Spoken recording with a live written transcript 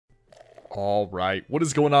All right, what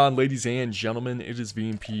is going on, ladies and gentlemen? It is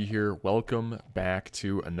VMP here. Welcome back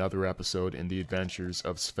to another episode in the adventures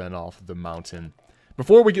of Svenalf the Mountain.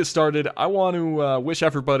 Before we get started, I want to wish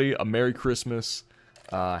everybody a Merry Christmas,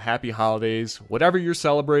 Happy Holidays, whatever you're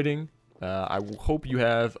celebrating. I hope you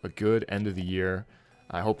have a good end of the year.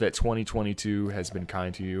 I hope that 2022 has been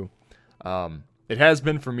kind to you. It has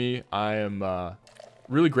been for me. I am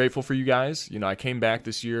really grateful for you guys. You know, I came back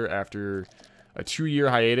this year after a 2-year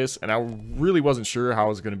hiatus, and I really wasn't sure how I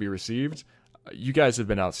was going to be received. You guys have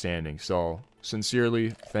been outstanding, so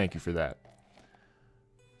sincerely, thank you for that.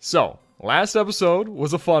 So, last episode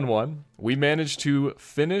was a fun one. We managed to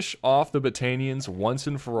finish off the Battanians once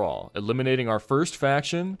and for all, eliminating our first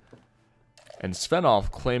faction, and Svenalf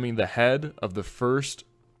claiming the head of the first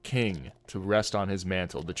king to rest on his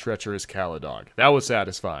mantle, the treacherous Calraida. That was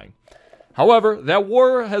satisfying. However, that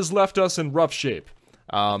war has left us in rough shape.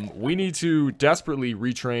 We need to desperately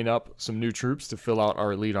retrain up some new troops to fill out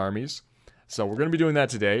our elite armies. So we're going to be doing that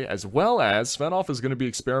today, as well as Svenalf is going to be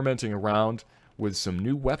experimenting around with some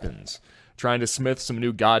new weapons, trying to smith some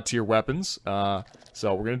new god tier weapons.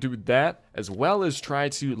 So we're going to do that, as well as try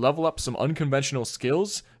to level up some unconventional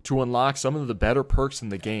skills to unlock some of the better perks in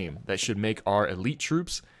the game that should make our elite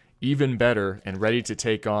troops even better and ready to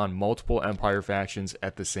take on multiple Empire factions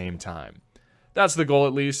at the same time. That's the goal,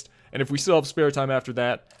 at least. And if we still have spare time after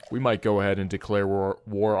that, we might go ahead and declare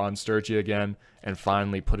war on Sturgia again and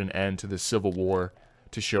finally put an end to the Civil War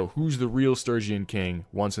to show who's the real Sturgian king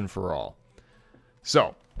once and for all.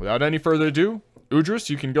 So, without any further ado, Udris,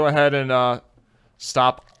 you can go ahead and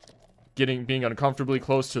stop being uncomfortably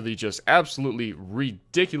close to the just absolutely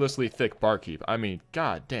ridiculously thick barkeep. I mean,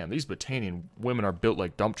 god damn, these Battanian women are built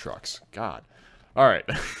like dump trucks. God. Alright.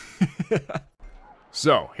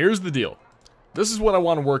 So, here's the deal. This is what I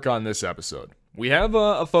want to work on this episode. We have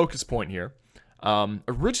a focus point here.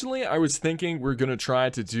 Originally, I was thinking we're going to try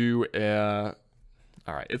to do a...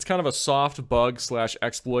 Alright, it's kind of a soft bug /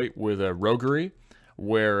 exploit with a roguery,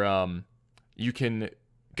 where you can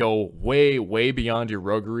go way, way beyond your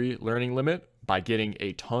roguery learning limit by getting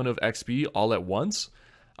a ton of XP all at once.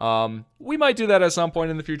 We might do that at some point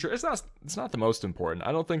in the future. It's not the most important.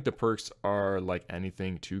 I don't think the perks are like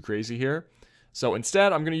anything too crazy here. So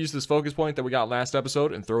instead, I'm going to use this focus point that we got last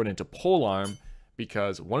episode and throw it into polearm,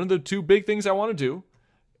 because one of the two big things I want to do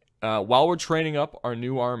while we're training up our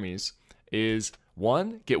new armies is,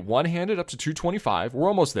 one, get one-handed up to 225. We're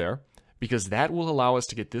almost there, because that will allow us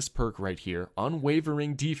to get this perk right here,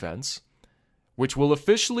 Unwavering Defense, which will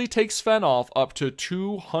officially take Svenalf up to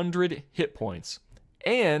 200 hit points,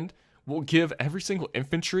 and will give every single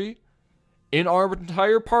infantry in our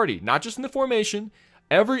entire party, not just in the formation.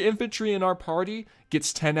 Every infantry in our party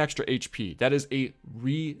gets 10 extra HP. That is a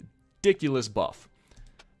ridiculous buff.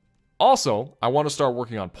 Also, I want to start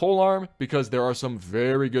working on polearm, because there are some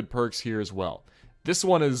very good perks here as well. This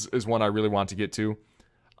one is one I really want to get to.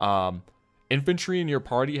 Infantry in your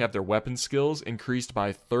party have their weapon skills increased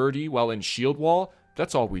by 30 while in shield wall.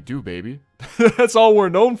 That's all we do, baby. That's all we're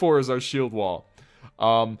known for, is our shield wall.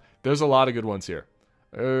 There's a lot of good ones here.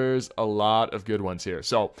 There's a lot of good ones here.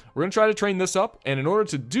 So, we're going to try to train this up, and in order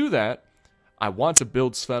to do that, I want to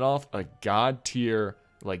build Svenalf a god tier,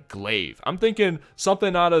 like, glaive. I'm thinking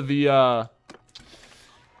something out of the, I'm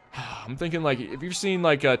thinking, like, if you've seen,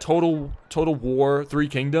 like, Total War 3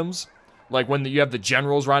 Kingdoms, like, when you have the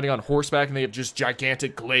generals riding on horseback, and they have just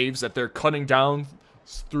gigantic glaives that they're cutting down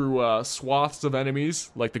through, swaths of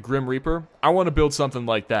enemies, like the Grim Reaper. I want to build something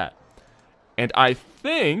like that. And I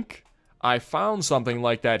think I found something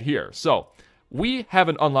like that here. So, we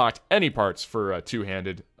haven't unlocked any parts for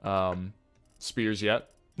two-handed spears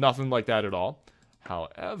yet. Nothing like that at all.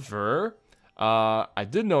 However, I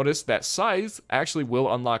did notice that scythes actually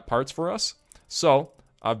will unlock parts for us. So,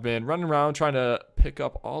 I've been running around trying to pick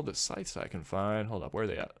up all the scythes I can find. Hold up, where are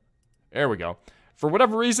they at? There we go. For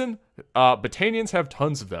whatever reason, Battanians have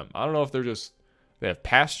tons of them. I don't know if they have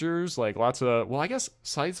pastures, like lots of... Well, I guess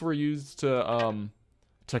scythes were used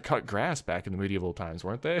to cut grass back in the medieval times,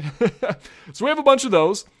 weren't they? So we have a bunch of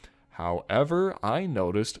those. However, I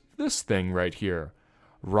noticed this thing right here.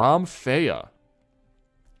 Ramphea.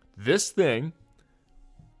 This thing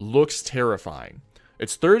looks terrifying.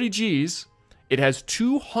 It's 30 Gs. It has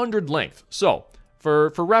 200 length. So,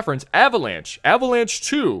 for reference, Avalanche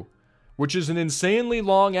 2, which is an insanely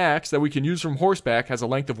long axe that we can use from horseback, has a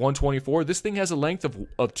length of 124. This thing has a length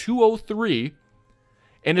of 203.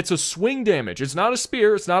 And it's a swing damage. It's not a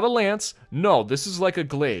spear. It's not a lance. No, this is like a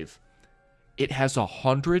glaive. It has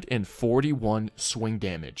 141 swing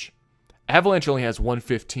damage. Avalanche only has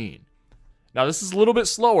 115. Now, this is a little bit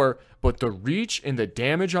slower, but the reach and the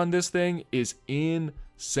damage on this thing is insane.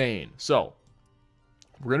 insane. So,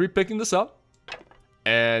 we're going to be picking this up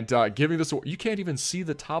and giving this... You can't even see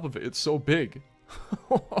the top of it. It's so big.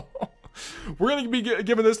 We're going to be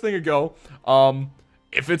giving this thing a go.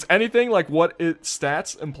 If it's anything like what its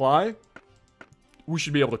stats imply, we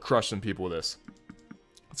should be able to crush some people with this.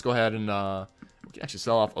 Let's go ahead and we can actually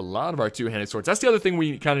sell off a lot of our two-handed swords. That's the other thing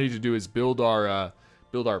we kind of need to do is build our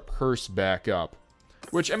purse back up.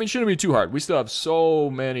 Which, I mean, shouldn't be too hard. We still have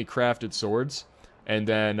so many crafted swords. And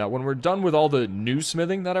then when we're done with all the new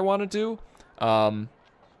smithing that I want to do,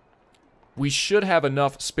 we should have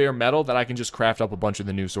enough spare metal that I can just craft up a bunch of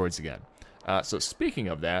the new swords again. So speaking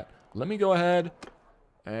of that, let me go ahead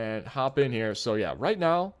and hop in here. So yeah, right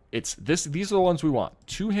now, it's this. These are the ones we want.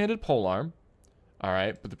 Two-handed polearm. All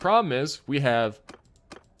right, but the problem is we have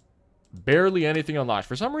barely anything unlocked.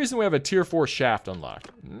 For some reason, we have a tier 4 shaft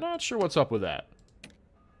unlocked. Not sure what's up with that.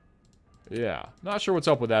 Yeah, not sure what's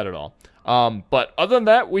up with that at all. But other than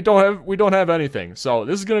that, we don't have anything. So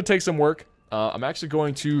this is gonna take some work. I'm actually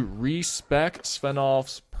going to respec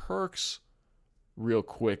Svenalf's perks real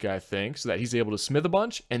quick, I think, so that he's able to smith a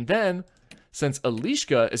bunch. And then, since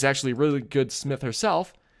Alishka is actually a really good smith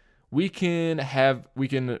herself, we can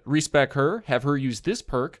respec her, have her use this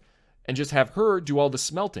perk, and just have her do all the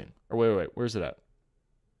smelting. Or wait, where's it at?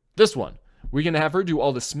 This one. We can have her do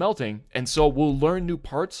all the smelting, and so we'll learn new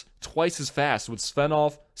parts twice as fast with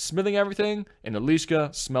Svenalf smithing everything and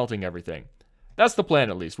Alishka smelting everything. That's the plan,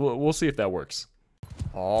 at least. We'll see if that works.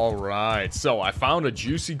 All right, so I found a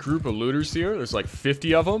juicy group of looters here. There's like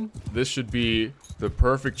 50 of them. This should be the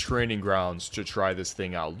perfect training grounds to try this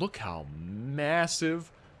thing out. Look how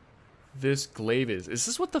massive this glaive is. Is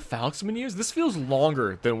this what the Falxmen use? This feels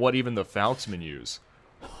longer than what even the Falxmen use.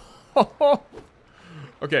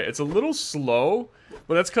 Okay, it's a little slow,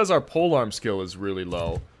 but that's because our polearm skill is really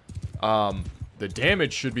low. The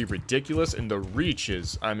damage should be ridiculous, and the reach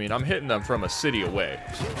is... I mean, I'm hitting them from a city away.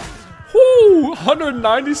 Whoo!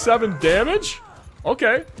 197 damage?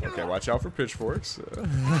 Okay. Okay, watch out for pitchforks.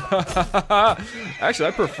 Actually,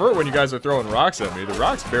 I prefer when you guys are throwing rocks at me. The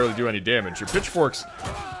rocks barely do any damage. Your pitchforks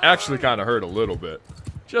actually kind of hurt a little bit.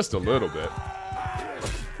 Just a little bit.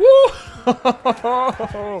 Woo!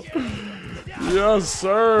 Yes,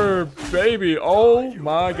 sir, baby. Oh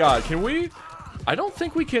my god. Can we? I don't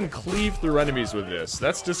think we can cleave through enemies with this.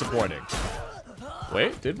 That's disappointing.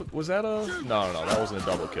 Wait, was that a... No, that wasn't a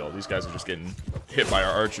double kill. These guys are just getting hit by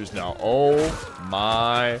our archers now. Oh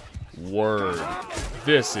my word.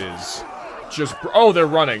 This is just... Oh, they're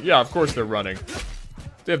running. Yeah, of course they're running.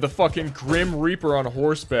 They have the fucking Grim Reaper on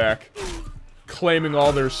horseback claiming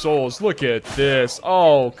all their souls. Look at this.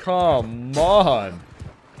 Oh, come on,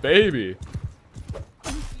 baby.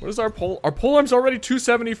 What is our pole? Our polearm's already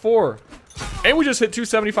 274. And we just hit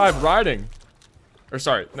 275 riding. Or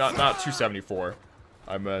sorry, not 274.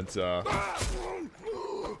 I meant,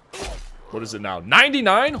 what is it now?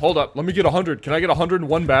 99? Hold up, let me get 100. Can I get 100 in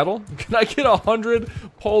one battle? Can I get 100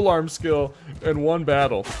 polearm skill in one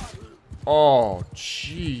battle? Oh,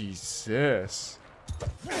 Jesus.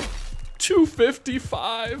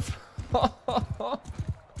 255.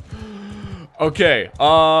 Okay,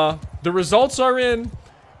 the results are in.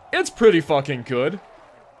 It's pretty fucking good.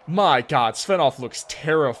 My god, Svenalf looks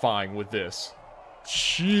terrifying with this.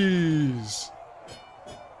 Jeez.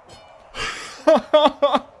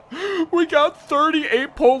 We got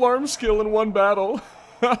 38 polearm skill in one battle.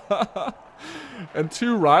 And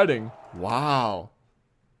 2 riding. Wow.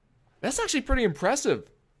 That's actually pretty impressive.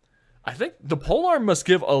 I think the polearm must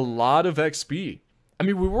give a lot of XP. I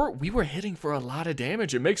mean, we were hitting for a lot of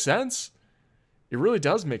damage. It makes sense. It really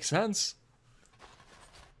does make sense.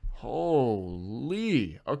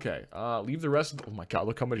 Holy. Okay, leave the rest of... Oh my god,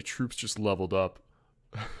 look how many troops just leveled up.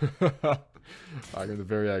 I got the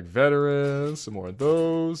Variag veterans, some more of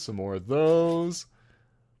those, some more of those.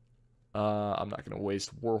 I'm not going to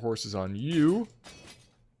waste war horses on you.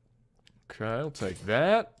 Okay, I'll take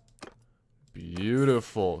that.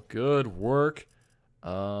 Beautiful. Good work.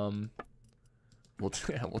 We'll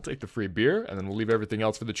take the free beer, and then we'll leave everything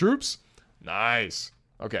else for the troops. Nice.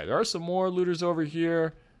 Okay, there are some more looters over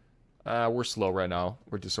here. We're slow right now.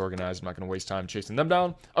 We're disorganized. I'm not going to waste time chasing them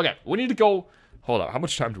down. Okay, we need to go... Hold on, how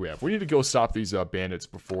much time do we have? We need to go stop these bandits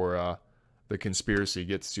before the conspiracy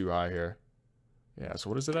gets too high here. Yeah, so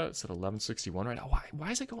what is it at? It's at 1161 right now. Why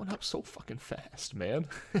is it going up so fucking fast, man?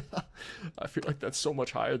 I feel like that's so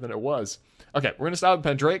much higher than it was. Okay, we're going to stop at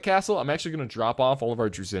Pendraic Castle. I'm actually going to drop off all of our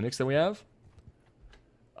Druzinics that we have.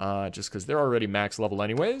 Just because they're already max level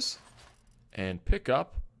anyways. And pick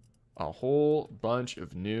up a whole bunch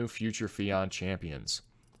of new future Fion champions.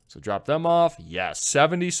 So drop them off. Yes,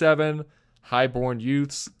 77 highborn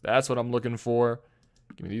youths. That's what I'm looking for.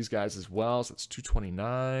 Give me these guys as well. So that's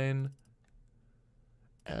 229.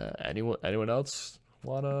 Anyone else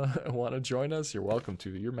wanna join us? You're welcome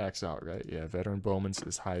to. You're maxed out, right? Yeah, veteran bowman's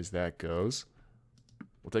as high as that goes.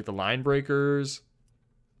 We'll take the line breakers.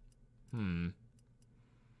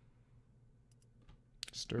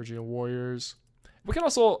 Sturgian warriors. We can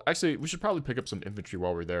also actually we should probably pick up some infantry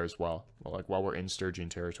while we're there as well. Like while we're in Sturgian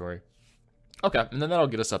territory. Okay, and then that'll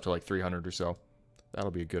get us up to like 300 or so.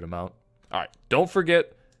 That'll be a good amount. All right, don't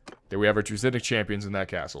forget that we have our Druidic champions in that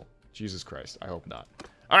castle. Jesus Christ, I hope not.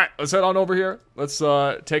 All right, let's head on over here. Let's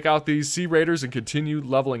take out these Sea Raiders and continue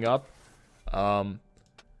leveling up.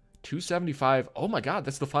 275. Oh my god,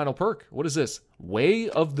 that's the final perk. What is this? Way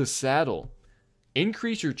of the Saddle.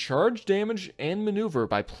 Increase your charge damage and maneuver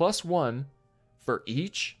by +1 for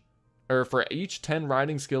each 10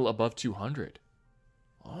 riding skill above 200.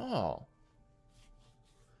 Oh.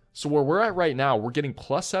 So where we're at right now, we're getting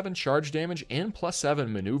 +7 charge damage and +7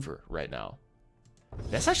 maneuver right now.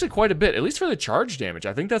 That's actually quite a bit, at least for the charge damage.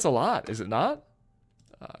 I think that's a lot, is it not?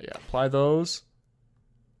 Yeah, apply those.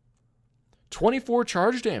 24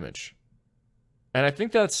 charge damage. And I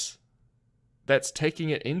think that's taking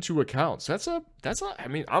it into account. So that's a I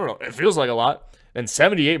mean, I don't know, it feels like a lot. And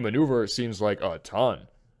 78 maneuver seems like a ton.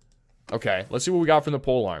 Okay, let's see what we got from the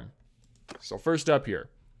polearm. So first up here.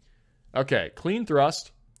 Okay, clean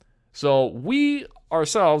thrust. So we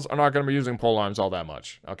ourselves are not going to be using polearms all that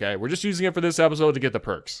much. Okay, we're just using it for this episode to get the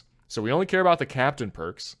perks. So we only care about the captain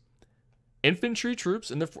perks. Infantry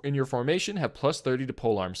troops in your formation have +30 to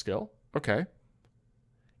polearm skill. Okay.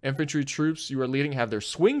 Infantry troops you are leading have their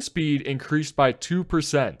swing speed increased by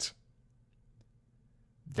 2%.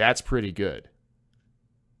 That's pretty good.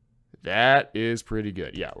 That is pretty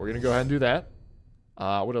good. Yeah, we're going to go ahead and do that.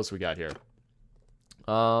 What else we got here?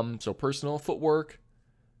 So personal footwork.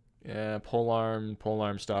 Yeah,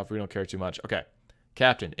 polearm stuff. We don't care too much. Okay.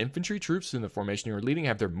 Captain, infantry troops in the formation you are leading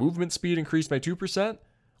have their movement speed increased by 2%,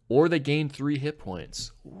 or they gain 3 hit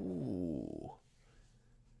points. Ooh.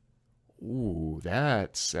 Ooh,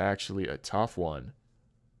 that's actually a tough one.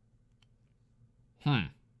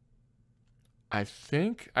 I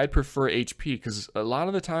think I'd prefer HP, because a lot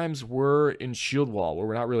of the times we're in shield wall, where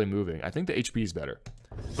we're not really moving. I think the HP is better.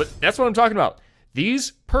 But that's what I'm talking about.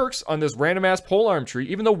 These perks on this random ass polearm tree,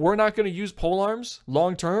 even though we're not going to use polearms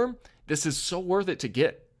long term, this is so worth it to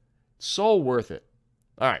get. So worth it.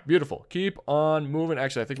 All right, beautiful. Keep on moving.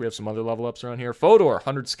 Actually, I think we have some other level ups around here. Fodor,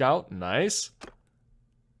 100 scout. Nice.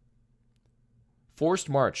 Forced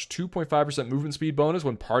march, 2.5% movement speed bonus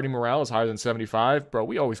when party morale is higher than 75. Bro,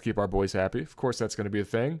 we always keep our boys happy. Of course, that's going to be a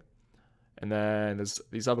thing. And then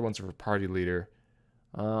these other ones are for party leader.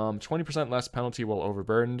 20% less penalty while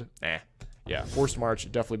overburdened. Yeah, forced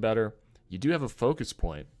march, definitely better. You do have a focus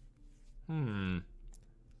point.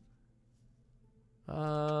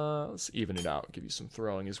 Let's even it out. Give you some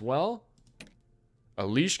throwing as well.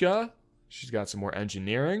 Alishka, she's got some more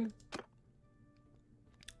engineering.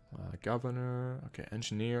 Governor, okay,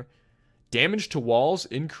 engineer. Damage to walls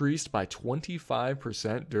increased by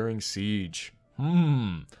 25% during siege.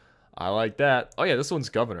 I like that. Oh yeah, this one's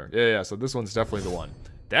governor. Yeah, so this one's definitely the one.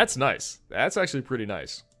 That's nice. That's actually pretty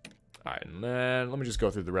nice. All right, and then let me just go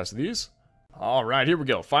through the rest of these. All right, here we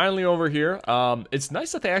go. Finally over here. It's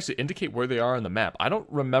nice that they actually indicate where they are on the map. I don't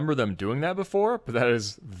remember them doing that before, but that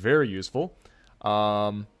is very useful.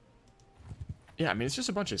 Yeah, I mean, it's just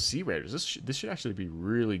a bunch of Sea Raiders. This should actually be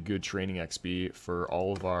really good training XP for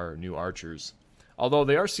all of our new archers. Although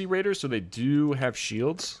they are Sea Raiders, so they do have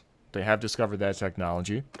shields. They have discovered that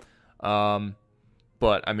technology.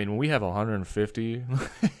 But, I mean, when we have 150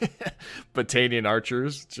 Battanian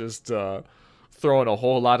archers just throwing a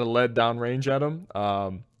whole lot of lead downrange at them,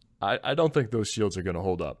 I don't think those shields are going to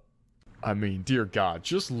hold up. I mean, dear God,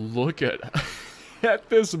 just look at... at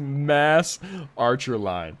this mass archer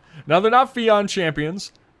line. Now, they're not Fion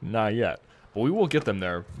champions. Not yet. But we will get them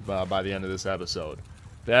there by the end of this episode.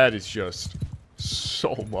 That is just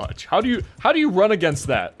so much. How do you run against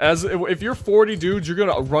that? As if you're 40 dudes, you're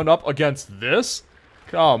going to run up against this?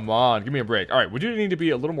 Come on, give me a break. All right, we do need to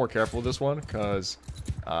be a little more careful with this one, because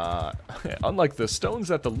unlike the stones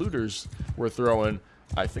that the looters were throwing,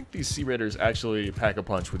 I think these Sea Raiders actually pack a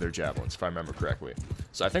punch with their javelins, if I remember correctly.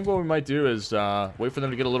 So I think what we might do is wait for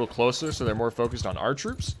them to get a little closer so they're more focused on our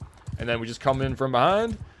troops. And then we just come in from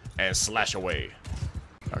behind and slash away.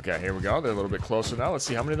 Okay, here we go. They're a little bit closer now. Let's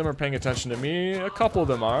see how many of them are paying attention to me. A couple of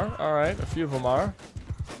them are. All right, a few of them are.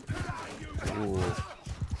 Ooh.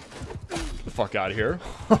 Get the fuck out of here.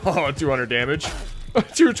 200 damage.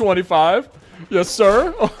 225. Yes,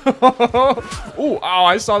 sir. Ooh, ow,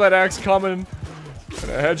 I saw that axe coming. And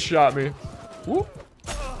a headshot me. Whoop.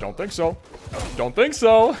 Don't think so. Don't think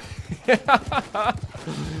so.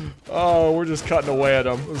 Oh, we're just cutting away at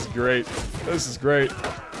them. This is great. This is great.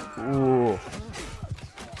 Ooh.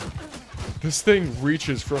 This thing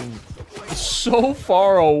reaches from so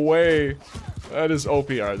far away. That is OP.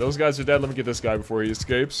 Alright, those guys are dead. Let me get this guy before he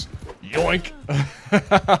escapes. Yoink!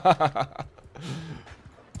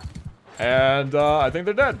 And, I think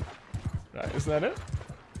they're dead. Right, isn't that it?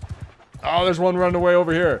 Oh, there's one running away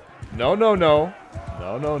over here. No, no, no.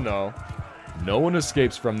 No, no, no. No one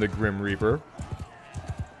escapes from the Grim Reaper.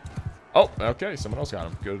 Oh, okay. Someone else got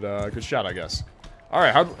him. Good shot, I guess.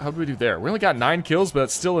 Alright, how do we do there? We only got 9 kills, but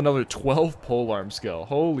that's still another 12 polearm skill.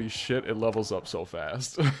 Holy shit, it levels up so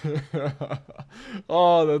fast.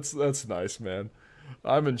 Oh, that's nice, man.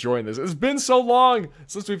 I'm enjoying this. It's been so long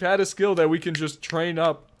since we've had a skill that we can just train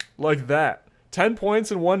up like that. 10 points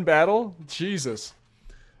in one battle? Jesus.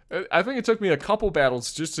 I think it took me a couple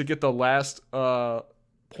battles just to get the last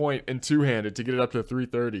point in two-handed to get it up to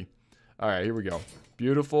 330. Alright, here we go.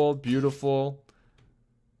 Beautiful, beautiful.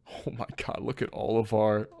 Oh my god, look at all of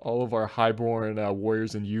our highborn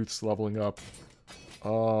warriors and youths leveling up.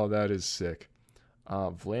 Oh, that is sick.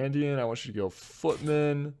 Vlandian, I want you to go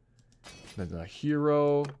footman. Then a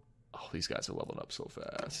hero. Oh, these guys are leveling up so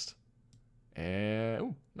fast. And,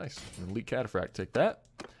 ooh, nice. An elite cataphract, take that.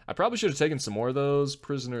 I probably should have taken some more of those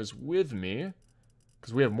prisoners with me,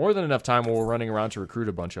 because we have more than enough time while we're running around to recruit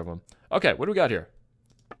a bunch of them. Okay, what do we got here?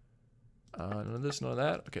 None of this, none of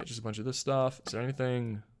that. Okay, just a bunch of this stuff. Is there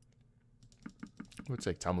anything? We'll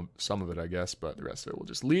take some of it, I guess, but the rest of it we'll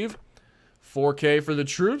just leave. 4K for the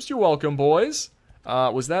troops. You're welcome, boys.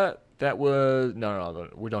 Was that was... No,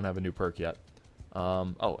 we don't have a new perk yet.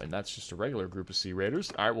 Oh, and that's just a regular group of Sea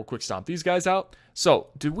Raiders. All right, we'll quick stomp these guys out. So,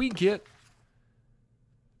 did we get...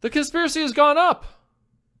 The conspiracy has gone up.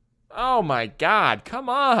 Oh my god, come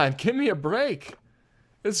on, give me a break.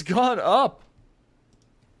 It's gone up.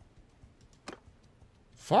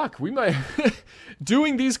 Fuck, we might...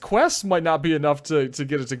 Doing these quests might not be enough to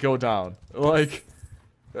get it to go down. Like,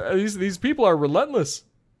 these people are relentless.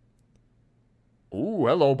 Ooh,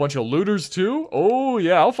 hello, a bunch of looters too. Oh,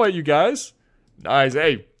 yeah, I'll fight you guys. Nice,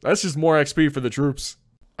 hey, that's just more XP for the troops.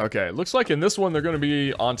 Okay, looks like in this one they're going to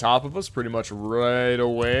be on top of us pretty much right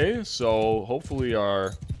away. So, hopefully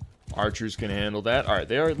our archers can handle that. Alright,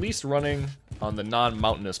 they are at least running on the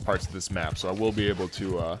non-mountainous parts of this map. So I will be able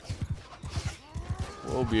to,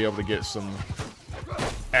 get some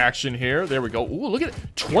action here. There we go. Ooh, look at it.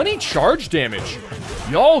 20 charge damage.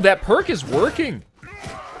 Yo, that perk is working.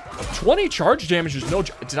 20 charge damage is no...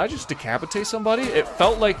 Did I just decapitate somebody? It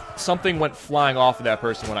felt like something went flying off of that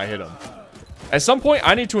person when I hit him. At some point,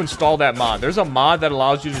 I need to install that mod. There's a mod that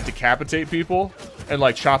allows you to decapitate people and,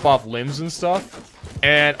 like, chop off limbs and stuff.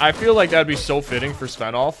 And I feel like that'd be so fitting for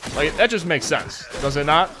Svenalf. Like, that just makes sense, does it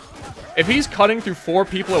not? If he's cutting through 4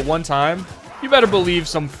 people at one time, you better believe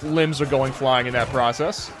some limbs are going flying in that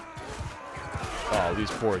process. Oh, these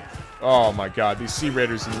poor... Oh, my God. These Sea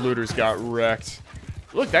Raiders and looters got wrecked.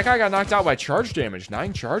 Look, that guy got knocked out by charge damage.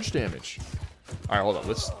 9 charge damage. All right, hold on.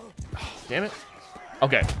 Let's... Oh, damn it.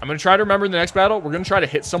 Okay, I'm going to try to remember in the next battle. We're going to try to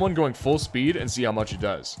hit someone going full speed and see how much it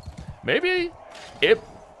does. Maybe it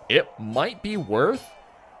might be worth...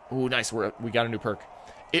 Ooh, nice. We got a new perk.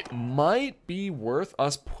 It might be worth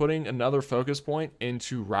us putting another focus point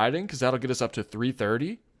into riding, because that'll get us up to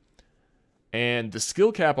 330. And the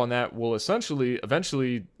skill cap on that will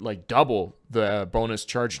eventually, like, double the bonus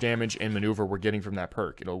charge damage and maneuver we're getting from that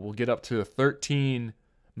perk. We'll get up to 13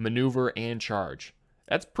 maneuver and charge.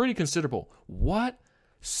 That's pretty considerable. What?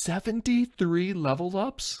 73 level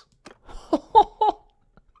ups?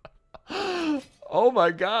 Oh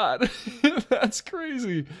my god. That's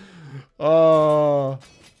crazy.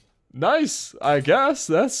 Nice, I guess.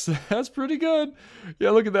 That's pretty good.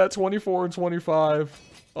 Yeah, look at that. 24 and 25.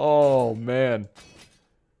 Oh, man.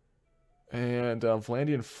 And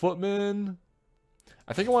Vlandian Footman.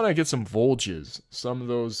 I think I want to get some Volges. Some of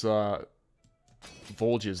those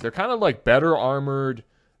Volges. They're kind of like better armored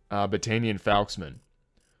Battanian Falksmen.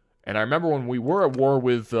 And I remember when we were at war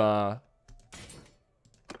with Vlandia,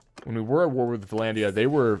 they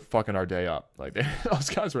were fucking our day up. Like, those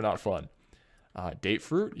guys were not fun. Date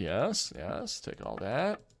fruit, yes, take all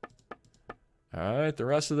that. Alright, the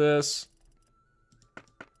rest of this.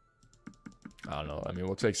 I don't know, I mean,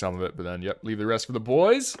 we'll take some of it, but then, yep, leave the rest for the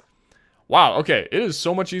boys. Wow, okay, it is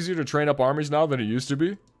so much easier to train up armies now than it used to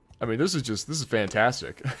be. I mean, this is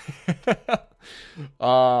fantastic.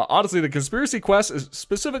 Honestly, the conspiracy quest,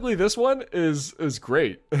 specifically this one, is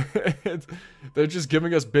great. They're just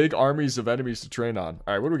giving us big armies of enemies to train on.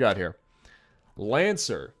 Alright, what do we got here?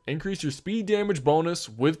 Lancer. Increase your speed damage bonus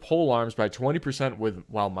with polearms by 20%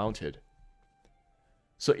 while mounted.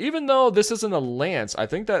 So even though this isn't a lance, I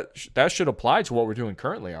think that that should apply to what we're doing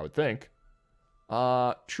currently, I would think.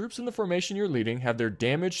 Troops in the formation you're leading have their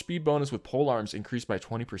damage speed bonus with pole arms increased by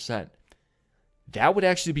 20%. That would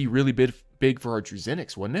actually be really big for our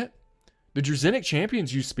Druzinics, wouldn't it? The Druzinic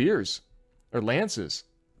champions use spears or lances.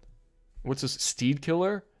 What's this? Steed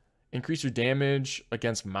killer? Increase your damage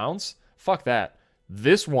against mounts? Fuck that.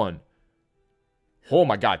 This one. Oh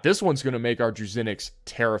my god, this one's going to make our Druzinics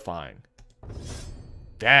terrifying.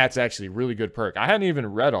 That's actually a really good perk. I hadn't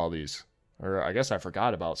even read all these. Or I guess I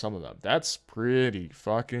forgot about some of them. That's pretty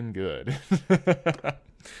fucking good.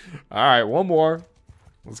 Alright, one more.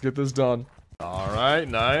 Let's get this done. Alright,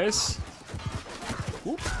 nice.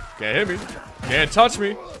 Oop, can't hit me. Can't touch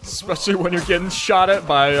me. Especially when you're getting shot at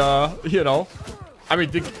by, you know. I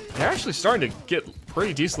mean, they're actually starting to get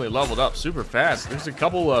pretty decently leveled up super fast. There's a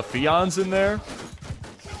couple of Fions in there.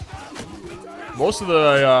 Most of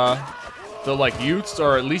the like youths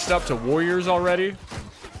are at least up to warriors already.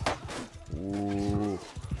 Ooh.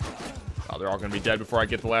 Oh, they're all gonna be dead before I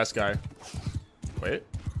get the last guy. Wait.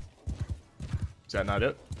 Is that not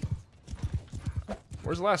it?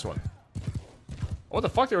 Where's the last one? What the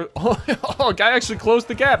fuck? They were, oh, guy actually closed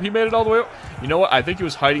the gap. He made it all the way up. You know what? I think he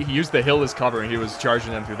was hiding. He used the hill as cover and he was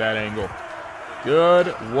charging them through that angle. Good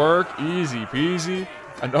work. Easy peasy.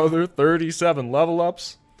 Another 37 level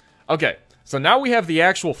ups. Okay. So now we have the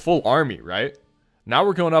actual full army, right? Now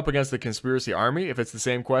we're going up against the conspiracy army. If it's the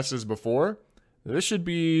same quest as before, this should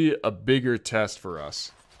be a bigger test for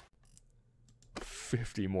us.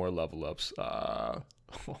 50 more level ups.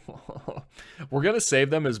 We're going to save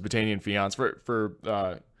them as Battanian Fions. For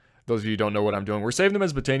those of you who don't know what I'm doing, we're saving them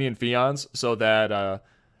as Battanian Fions so that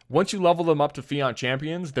once you level them up to Fion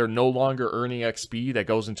champions, they're no longer earning XP that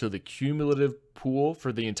goes into the cumulative pool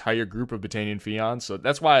for the entire group of Battanian Fions. So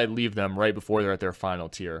that's why I leave them right before they're at their final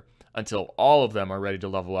tier until all of them are ready to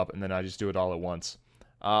level up, and then I just do it all at once.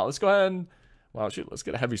 Let's go ahead and, well, shoot, let's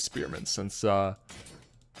get a heavy spearman since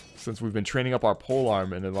we've been training up our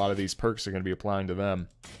polearm, and a lot of these perks are going to be applying to them.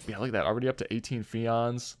 Yeah, look at that. Already up to 18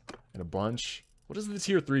 Fions and a bunch. What is the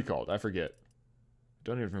tier 3 called? I forget.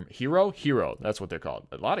 Don't even remember. Hero? Hero. That's what they're called.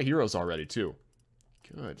 A lot of heroes already, too.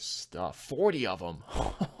 Good stuff. 40 of them.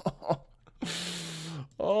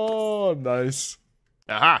 Oh, nice.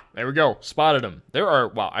 Aha! There we go. Spotted them. There are...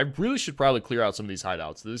 Wow, I really should probably clear out some of these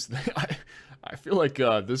hideouts. I feel like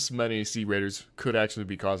this many Sea Raiders could actually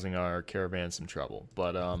be causing our caravan some trouble.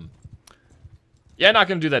 But, yeah, not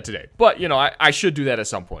going to do that today. But, you know, I should do that at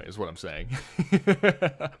some point, is what I'm saying.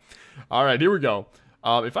 Alright, here we go.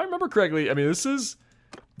 If I remember correctly, I mean, this is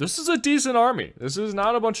a decent army. This is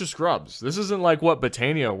not a bunch of scrubs. This isn't like what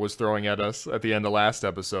Battania was throwing at us at the end of last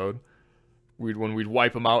episode. When we'd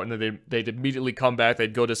wipe them out and then they'd immediately come back.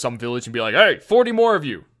 They'd go to some village and be like, hey, 40 more of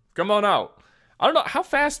you. Come on out. I don't know. How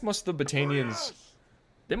fast must the Battanians...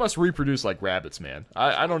 They must reproduce like rabbits, man.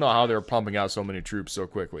 I don't know how they're pumping out so many troops so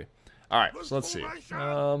quickly. Alright, so let's see.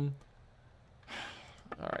 Alright,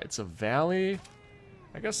 it's a valley.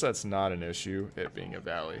 I guess that's not an issue, it being a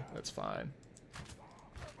valley. That's fine.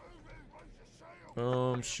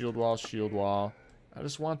 Shield wall, shield wall. I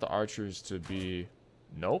just want the archers to be...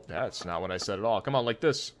 Nope, that's not what I said at all. Come on, like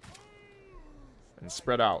this. And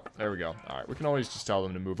spread out. There we go. Alright, we can always just tell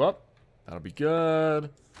them to move up. That'll be good.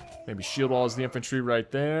 Maybe shield wall is the infantry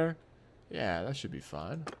right there. Yeah, that should be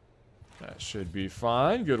fine. That should be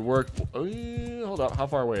fine. Good work. Hold up. How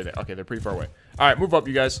far away are they? Okay, they're pretty far away. Alright, move up,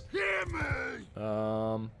 you guys.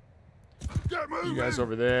 You guys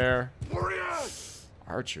over there.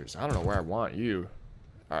 Archers. I don't know where I want you.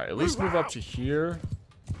 Alright, at least move up to here.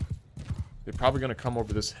 They're probably going to come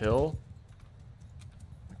over this hill.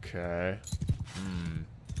 Okay.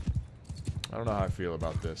 I don't know how I feel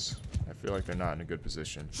about this. I feel like they're not in a good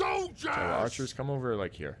position. Soldiers! So archers, come over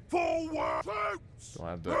like here. Forward! We'll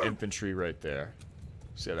have the infantry right there.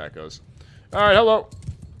 See how that goes. Alright, hello.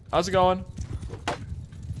 How's it going?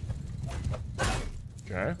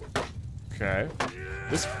 Okay. Okay.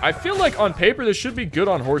 This, I feel like on paper this should be good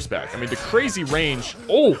on horseback. I mean, the crazy range.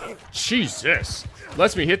 Oh, Jesus.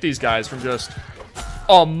 Lets me hit these guys from just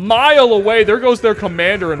a mile away. There goes their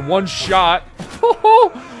commander in one shot.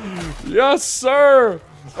 Yes, sir.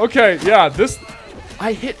 Okay, yeah, this...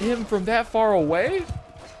 I hit him from that far away?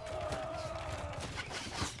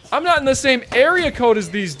 I'm not in the same area code as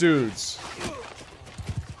these dudes.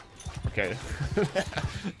 Okay.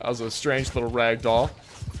 That was a strange little ragdoll.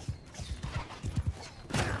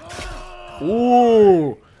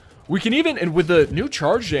 Ooh. We can even, and with the new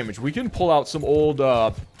charge damage, we can pull out some old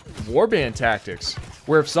warband tactics.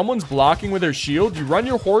 Where if someone's blocking with their shield, you run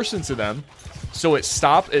your horse into them. So it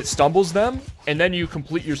stumbles them, and then you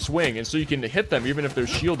complete your swing, and so you can hit them even if they're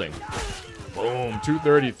shielding. Boom,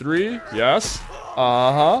 233. Yes.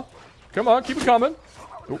 Uh-huh. Come on, keep it coming.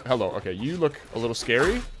 Oh, hello. Okay, you look a little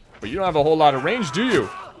scary, but you don't have a whole lot of range, do you?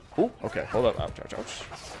 Oh, okay, hold up. Ouch, ouch, ouch.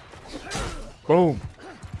 Boom.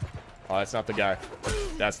 Oh, that's not the guy.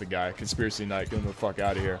 That's the guy. Conspiracy Knight. Get him the fuck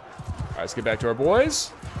out of here. All right, let's get back to our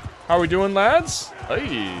boys. How are we doing, lads?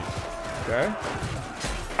 Hey. Okay.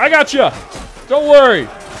 I got you. Don't worry.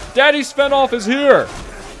 Daddy Svenalf is here.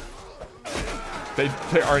 They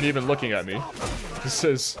aren't even looking at me. This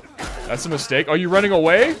is... That's a mistake. Are you running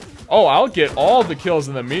away? Oh, I'll get all the kills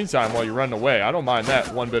in the meantime while you're running away. I don't mind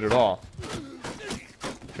that one bit at all.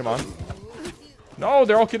 Come on. No,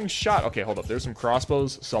 they're all getting shot. Okay, hold up. There's some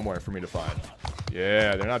crossbows somewhere for me to find.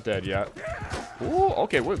 Yeah, they're not dead yet. Ooh,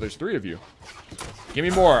 okay, wait, there's 3 of you. Give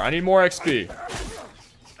me more. I need more XP.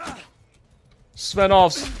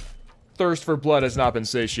 Svenalf's thirst for blood has not been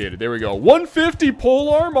satiated. There we go. 150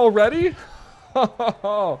 polearm already?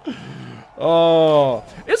 Oh,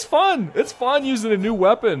 it's fun. It's fun using a new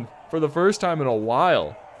weapon for the first time in a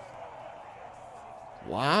while.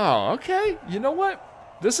 Wow, okay. You know what?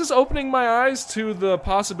 This is opening my eyes to the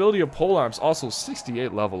possibility of polearms. Also,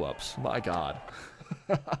 68 level ups. My god.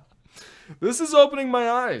 This is opening my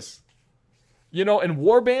eyes. You know, in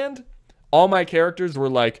Warband, all my characters were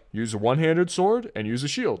like, use a one-handed sword and use a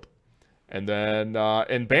shield. And then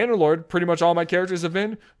in Bannerlord, pretty much all my characters have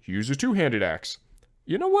been, use a two-handed axe.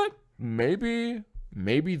 You know what? Maybe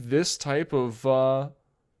this type of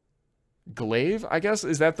glaive, I guess,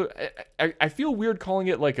 is that the... I feel weird calling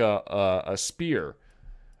it like a spear.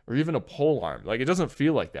 Or even a polearm. Like, it doesn't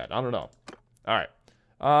feel like that. I don't know. Alright.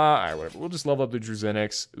 Alright, whatever. We'll just level up the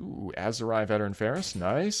Druzenics. Ooh, Azurai Veteran Ferris.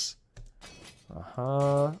 Nice.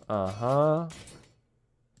 Uh-huh. Uh-huh.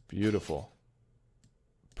 Beautiful.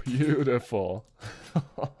 Beautiful.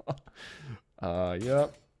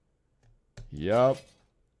 Yep. Yep.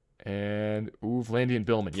 And, ooh, Vlandian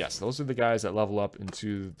Billman. Yes, those are the guys that level up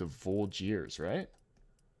into the Volgiers, right?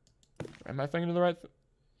 Am I thinking of the right thing?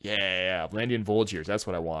 Yeah, Vlandian Volgiers. That's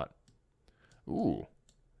what I want. Ooh.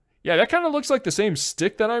 Yeah, that kind of looks like the same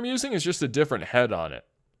stick that I'm using. It's just a different head on it.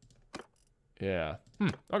 Yeah.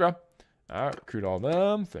 Okay. All right, recruit all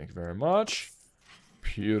them. Thank you very much.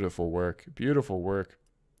 Beautiful work. Beautiful work.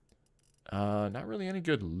 Not really any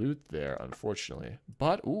good loot there, unfortunately.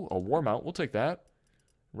 But, ooh, a war mount. We'll take that.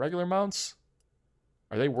 Regular mounts?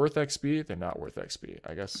 Are they worth XP? They're not worth XP.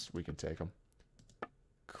 I guess we can take them.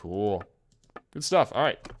 Cool. Good stuff. All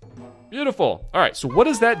right. Beautiful. All right, so what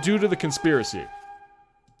does that do to the conspiracy?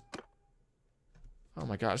 Oh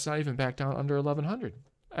my god, it's not even back down under 1100.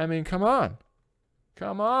 I mean, come on.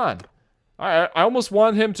 Come on. All right, I almost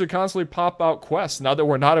want him to constantly pop out quests now that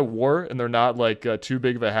we're not at war and they're not, like, too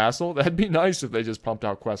big of a hassle. That'd be nice if they just pumped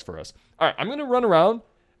out quests for us. All right, I'm going to run around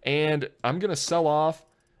and I'm going to sell off,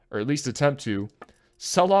 or at least attempt to,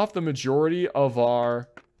 sell off the majority of our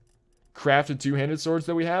crafted two-handed swords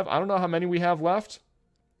that we have. I don't know how many we have left.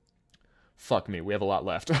 Fuck me, we have a lot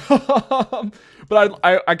left. But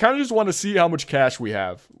I kind of just want to see how much cash we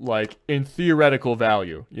have, like, in theoretical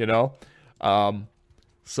value, you know?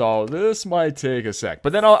 So this might take a sec.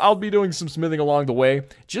 But then I'll be doing some smithing along the way.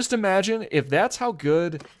 Just imagine, if that's how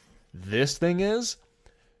good this thing is,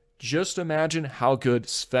 just imagine how good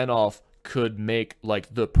Svenalf could make,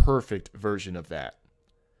 like, the perfect version of that.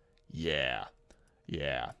 Yeah.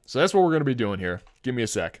 Yeah. So that's what we're going to be doing here. Give me a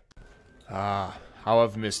sec. Ah, how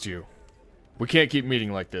I've missed you. We can't keep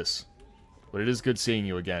meeting like this. But it is good seeing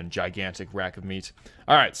you again, gigantic rack of meat.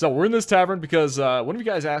 Alright, so we're in this tavern because one of you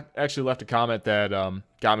guys actually left a comment that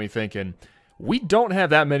got me thinking. We don't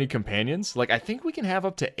have that many companions. Like, I think we can have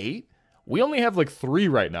up to 8. We only have, like, 3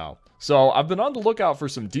 right now. So I've been on the lookout for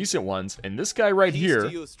some decent ones. And this guy right here,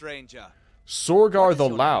 Sorgar the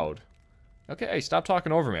Loud. Okay, hey, stop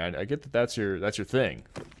talking over me. I get that that's your thing.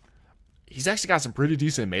 He's actually got some pretty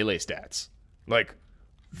decent melee stats. Like,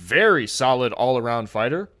 very solid all-around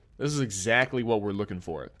fighter. This is exactly what we're looking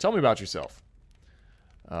for. Tell me about yourself.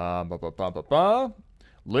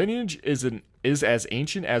 Lineage is as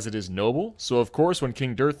ancient as it is noble. So, of course, when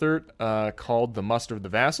King Durthert called the muster of the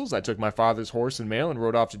vassals, I took my father's horse and mail and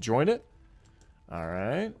rode off to join it.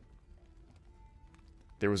 Alright.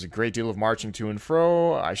 There was a great deal of marching to and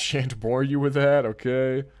fro. I shan't bore you with that,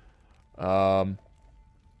 okay. Oh,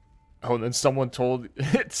 and then someone told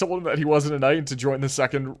him that he wasn't a knight and to join the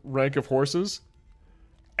second rank of horses.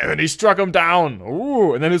 And then he struck him down.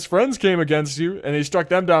 Ooh, and then his friends came against you, and he struck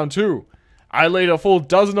them down too. I laid a full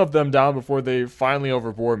dozen of them down before they finally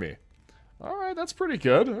overbore me. Alright, that's pretty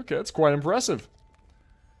good. Okay, that's quite impressive.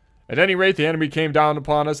 At any rate, the enemy came down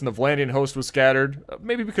upon us, and the Vlandian host was scattered.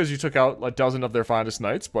 Maybe because you took out a dozen of their finest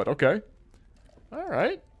knights, but okay.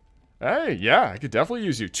 Alright. Hey, yeah, I could definitely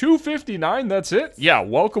use you. 259, that's it? Yeah,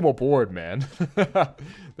 welcome aboard, man.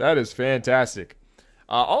 That is fantastic.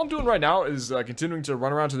 All I'm doing right now is continuing to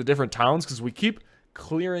run around to the different towns, because we keep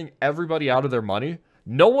clearing everybody out of their money.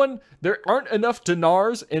 There aren't enough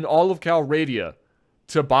dinars in all of Calraida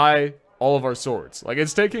to buy all of our swords. Like,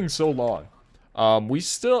 it's taking so long. We're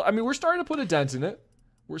starting to put a dent in it.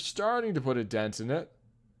 We're starting to put a dent in it.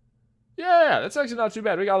 Yeah, that's actually not too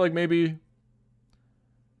bad. We got, like, maybe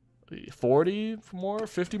 40 more,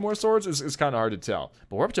 50 more swords. It's kind of hard to tell.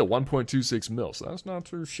 But we're up to 1.26 mil, so that's not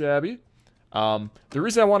too shabby. The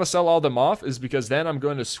reason I want to sell all them off is because then I'm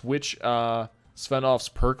going to switch, Svenalf's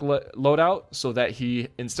perk loadout so that he,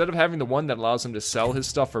 instead of having the one that allows him to sell his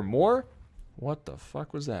stuff for more... What the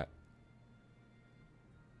fuck was that?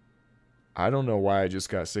 I don't know why I just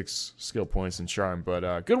got 6 skill points in Charm,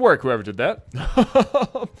 but good work, whoever did that.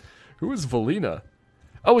 Who is Valina?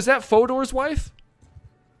 Oh, is that Fodor's wife?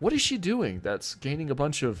 What is she doing that's gaining a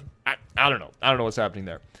bunch of... I don't know. I don't know what's happening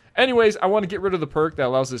there. Anyways, I want to get rid of the perk that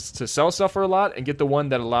allows us to sell stuff for a lot and get the one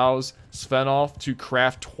that allows Svenalf to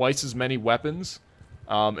craft twice as many weapons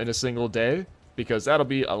in a single day, because that'll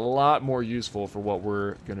be a lot more useful for what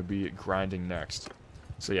we're going to be grinding next.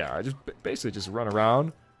 So yeah, I just basically just run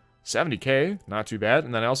around. 70k, not too bad.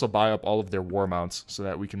 And then I also buy up all of their war mounts so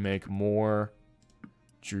that we can make more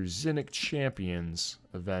Druzinic champions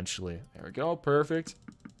eventually. There we go, perfect.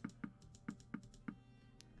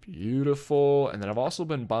 Beautiful. And then I've also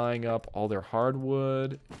been buying up all their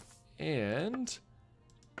hardwood and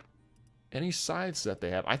any scythes that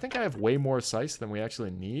they have. I think I have way more scythes than we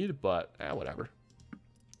actually need, but whatever.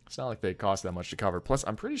 It's not like they cost that much to cover. Plus,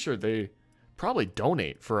 I'm pretty sure they probably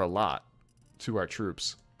donate for a lot to our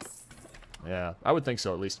troops. Yeah, I would think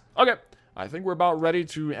so at least. Okay, I think we're about ready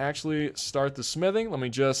to actually start the smithing. Let me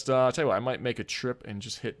just, tell you what, I might make a trip and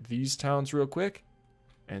just hit these towns real quick.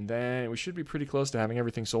 And then we should be pretty close to having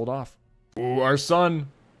everything sold off. Ooh, our son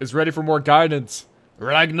is ready for more guidance.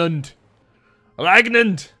 Ragnund.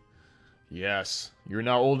 Ragnund! Yes, you're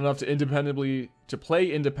now old enough to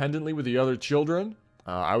play independently with the other children.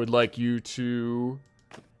 I would like you to...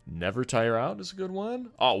 Never tire out is a good one.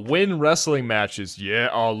 Oh, win wrestling matches. Yeah.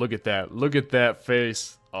 Oh, look at that. Look at that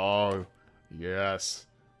face. Oh, yes.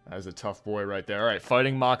 That is a tough boy right there. All right,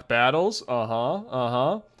 fighting mock battles.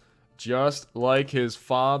 Just like his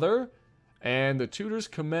father. And the tutors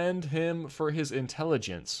commend him for his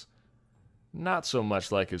intelligence. Not so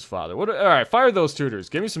much like his father. All right, fire those tutors.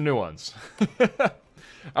 Give me some new ones.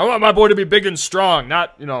 I want my boy to be big and strong,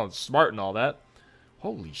 not, smart and all that.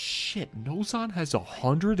 Holy shit, Nozan has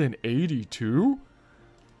 182?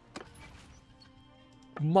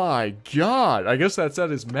 My god, I guess that's at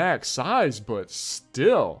his max size, but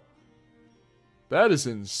still. That is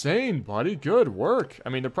insane, buddy. Good work. I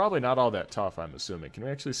mean, they're probably not all that tough, I'm assuming. Can we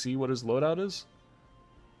actually see what his loadout is?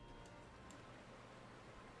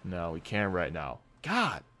 No, we can't right now.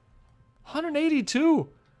 God, 182?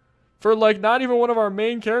 For, not even one of our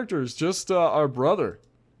main characters, just our brother.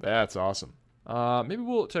 That's awesome. Maybe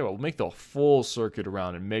we'll tell you what, we'll make the full circuit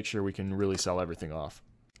around and make sure we can really sell everything off.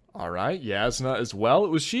 Alright, Yasna as well.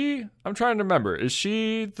 Was she, I'm trying to remember, is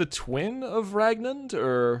she the twin of Ragnund,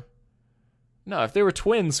 or... No, if they were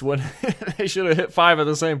twins, when they should have hit 5 at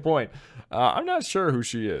the same point. I'm not sure who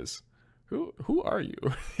she is. Who are you?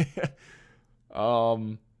 I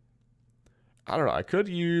don't know, I could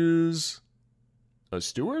use a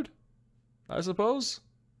steward, I suppose.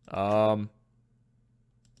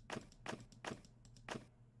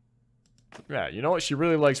 Yeah, you know what? She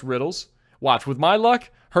really likes riddles. Watch, with my luck,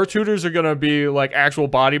 her tutors are gonna be like actual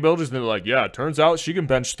bodybuilders, and they're like, yeah, it turns out she can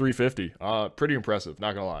bench 350. Pretty impressive,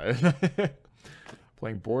 not gonna lie.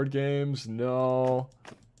 Playing board games? No.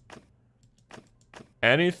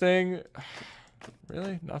 Anything?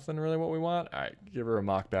 Really? Nothing really what we want? Alright, give her a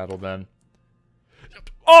mock battle then.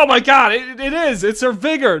 Oh my god, it is! It's her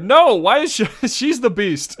vigor! No, why is she? She's the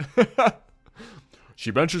beast.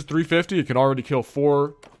 She benches 350, it can already kill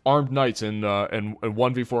 4 armed knights in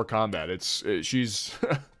 1v4 combat. She's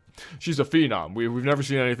she's a phenom. We've never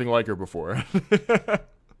seen anything like her before.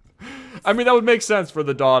 I mean, that would make sense for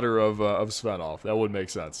the daughter of Svenalf. That would make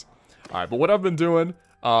sense. Alright, but what I've been doing,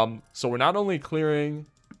 so we're not only clearing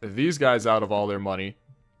these guys out of all their money,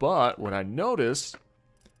 but what I noticed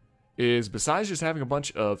is besides just having a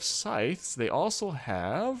bunch of scythes, they also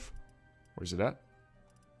have... Where's it at?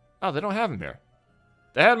 Oh, they don't have them here.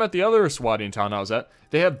 They had them at the other Swadian town I was at.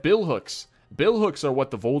 They have bill hooks. Bill hooks are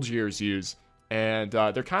what the Volgiers use. And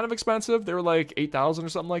they're kind of expensive. They're like 8,000 or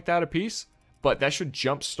something like that a piece. but that should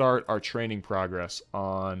jumpstart our training progress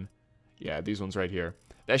on... Yeah, these ones right here.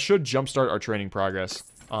 That should jumpstart our training progress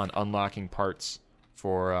on unlocking parts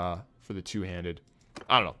for the two-handed.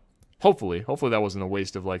 I don't know. Hopefully that wasn't a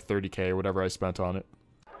waste of like 30k or whatever I spent on it.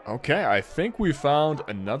 Okay, I think we found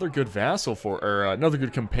another good vassal another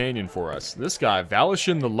good companion for us. This guy,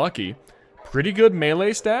 Valishin the Lucky, pretty good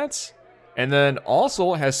melee stats, and then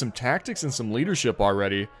also has some tactics and some leadership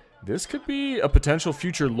already. This could be a potential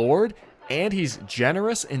future lord, and he's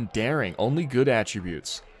generous and daring, only good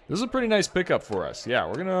attributes. This is a pretty nice pickup for us. Yeah,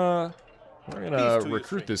 we're gonna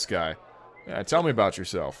recruit this guy. Yeah, tell me about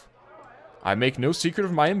yourself. I make no secret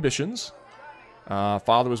of my ambitions.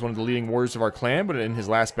 Father was one of the leading warriors of our clan, but in his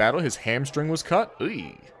last battle, his hamstring was cut.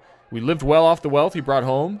 Eey. We lived well off the wealth he brought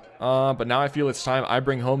home, but now I feel it's time I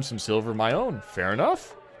bring home some silver of my own. Fair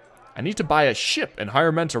enough. I need to buy a ship and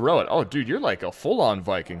hire men to row it. Oh, dude, you're like a full-on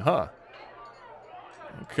Viking, huh?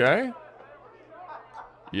 Okay.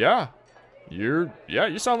 Yeah. You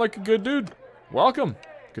sound like a good dude. Welcome.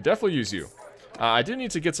 Could definitely use you. I do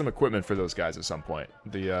need to get some equipment for those guys at some point.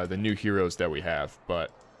 The new heroes that we have,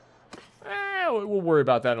 but we'll worry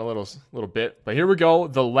about that in a little bit. But here we go.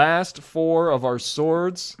 The last 4 of our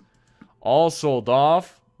swords all sold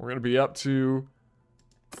off. We're gonna be up to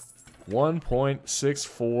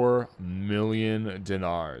 1.64 million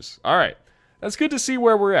dinars. All right. That's good to see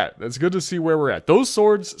where we're at. Those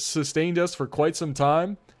swords sustained us for quite some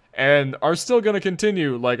time and are still going to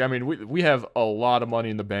continue. Like, I mean, we have a lot of money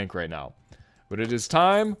in the bank right now. But it is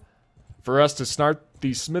time for us to start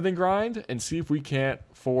the smithing grind and see if we can't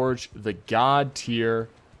forge the god tier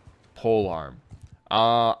polearm.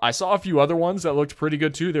 I saw a few other ones that looked pretty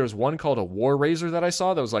good too. There was one called a War Razor that I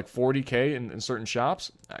saw that was like 40k in certain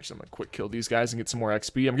shops. Actually, I'm going to quick kill these guys and get some more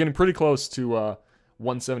XP. I'm getting pretty close to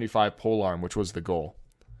 175 polearm, which was the goal.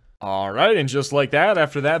 Alright, and just like that,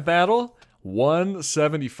 after that battle,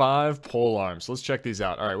 175 polearm. So let's check these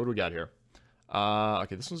out. Alright, what do we got here?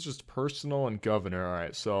 Okay, this one's just personal and governor.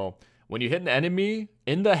 Alright, so when you hit an enemy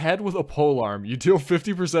in the head with a polearm, you deal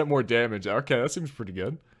 50% more damage. Okay, that seems pretty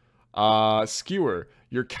good. Skewer.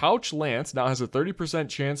 Your couch lance now has a 30%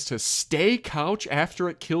 chance to stay couch after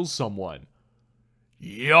it kills someone.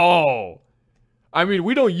 Yo! I mean,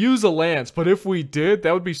 we don't use a lance, but if we did,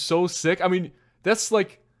 that would be so sick. I mean, that's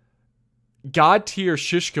like god tier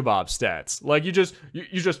shish kebab stats. Like you just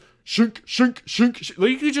shink.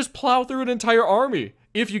 Like you could just plow through an entire army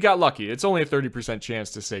if you got lucky. It's only a 30%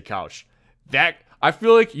 chance to stay couch. That I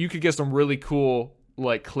feel like you could get some really cool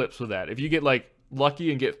like clips with that. If you get like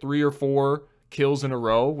lucky and get 3 or 4 kills in a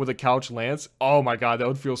row with a couch lance, oh my god, that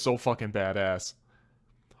would feel so fucking badass.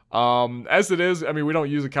 As it is, I mean, we don't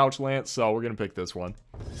use a couch lance, so we're gonna pick this one.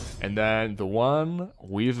 And then the one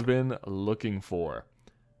we've been looking for.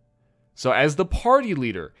 So as the party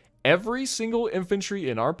leader, every single infantry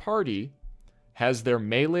in our party has their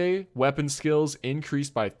melee weapon skills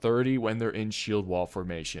increased by 30 when they're in shield wall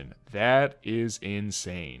formation. That is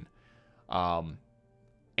insane.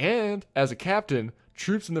 And as a captain,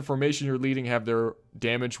 troops in the formation you're leading have their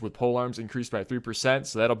damage with polearms increased by 3%,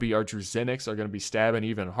 so that'll be our Druzeniks are going to be stabbing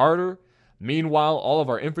even harder. Meanwhile, all of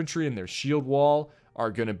our infantry in their shield wall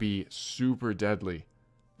are going to be super deadly.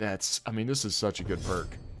 I mean, this is such a good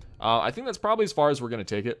perk. I think that's probably as far as we're going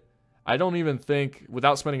to take it. I don't even think,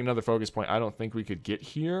 without spending another focus point, I don't think we could get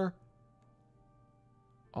here.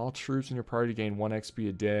 All troops in your party gain 1 XP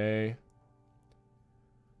a day.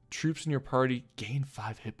 Troops in your party gain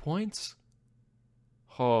 5 hit points?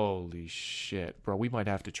 Holy shit. Bro, we might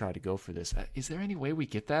have to try to go for this. Is there any way we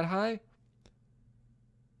get that high?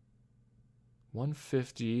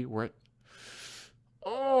 150. We're at...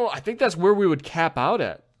 Oh, I think that's where we would cap out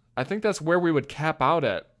at.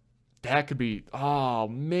 That could be... Oh,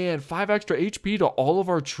 man. 5 extra HP to all of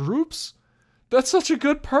our troops? That's such a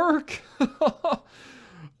good perk.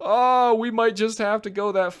 Oh, we might just have to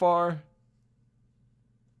go that far.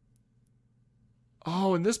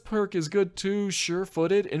 Oh, and this perk is good too.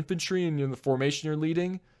 Sure-footed. Infantry in the formation you're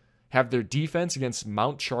leading have their defense against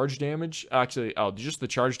mount charge damage. Actually, oh, just the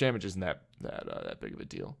charge damage isn't that big of a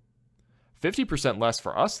deal. 50% less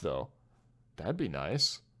for us, though. That'd be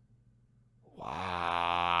nice.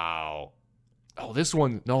 Wow. Oh, this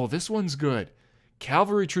one's good.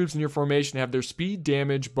 Cavalry troops in your formation have their speed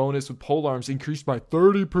damage bonus with polearms increased by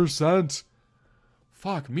 30%.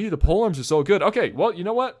 Fuck me, the polearms are so good. Okay, well, you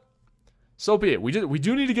know what? So be it. We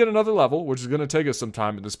do need to get another level, which is going to take us some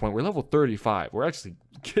time at this point. We're level 35. We're actually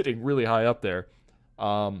getting really high up there.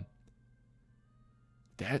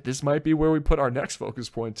 This might be where we put our next focus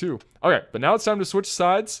point too. Okay, but now it's time to switch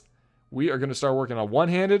sides. We are going to start working on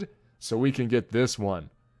one-handed so we can get this one.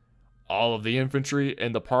 All of the infantry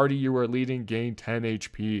in the party you are leading gain 10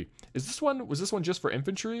 HP. Was this one just for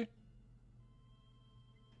infantry?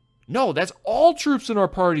 No, that's all troops in our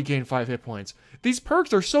party gain 5 hit points. These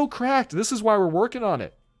perks are so cracked. This is why we're working on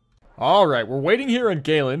it. Alright, we're waiting here in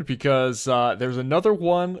Galen because there's another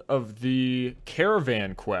one of the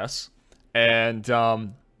caravan quests. And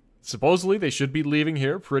supposedly they should be leaving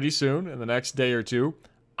here pretty soon in the next day or two.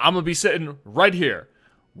 I'm going to be sitting right here.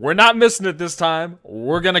 We're not missing it this time.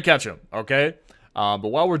 We're going to catch them, okay? But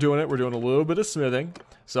while we're doing it, we're doing a little bit of smithing.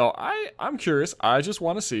 So I'm curious. I just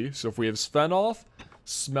want to see. So if we have Svenalf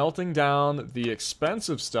smelting down the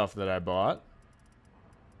expensive stuff that I bought.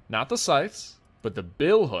 Not the scythes, but the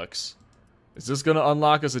bill hooks. Is this going to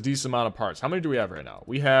unlock us a decent amount of parts? How many do we have right now?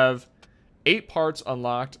 We have 8 parts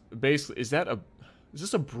unlocked. Basically, is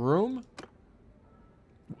this a broom?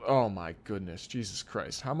 Oh my goodness, Jesus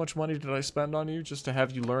Christ. How much money did I spend on you just to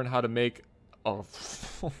have you learn how to make a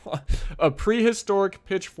prehistoric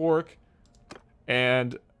pitchfork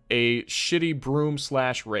and a shitty broom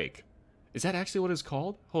 / rake? Is that actually what it's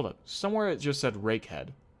called? Hold up. Somewhere it just said rake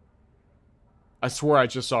head. I swear I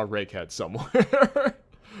just saw rake head somewhere.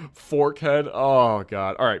 Fork head. Oh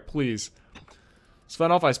god. Alright, please.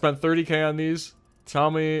 Svenalf, I spent 30k on these. Tell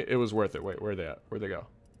me it was worth it. Wait, where are they at? Where'd they go?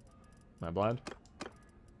 Am I blind?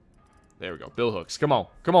 There we go. Bill hooks. Come on.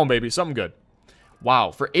 Come on, baby. Something good.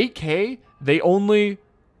 Wow. For 8k, they only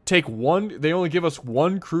take one. They only give us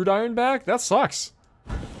 1 crude iron back? That sucks.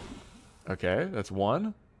 Okay. That's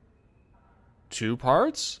 1. 2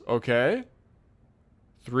 parts? Okay.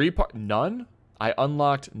 3 parts? None? I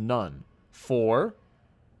unlocked none. 4.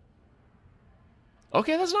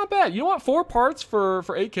 Okay, that's not bad. You want 4 parts for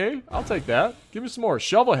 8k? I'll take that. Give me some more.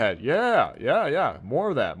 Shovel head. Yeah.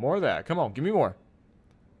 More of that. More of that. Come on. Give me more.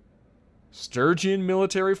 Sturgian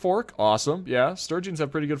military fork. Awesome. Yeah, Sturgians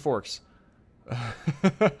have pretty good forks.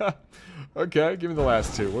 Okay, give me the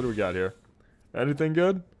last 2. What do we got here? Anything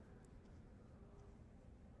good?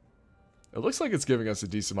 It looks like it's giving us a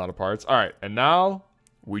decent amount of parts. Alright, and now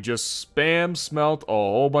we just spam smelt a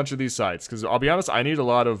whole bunch of these sites. Because I'll be honest, I need a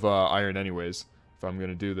lot of iron anyways if I'm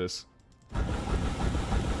going to do this.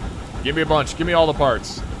 Give me a bunch. Give me all the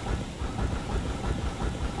parts.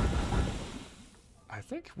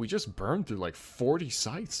 I think we just burned through like 40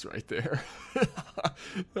 sites right there.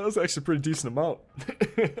 That was actually a pretty decent amount.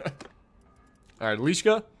 Alright,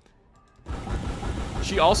 Lishka.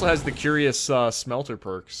 She also has the curious smelter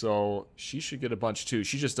perk, so she should get a bunch too.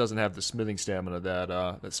 She just doesn't have the smithing stamina that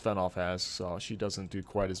that Svenalf has, so she doesn't do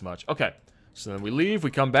quite as much. Okay, so then we leave,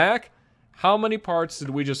 we come back. How many parts did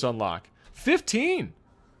we just unlock? 15!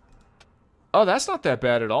 Oh, that's not that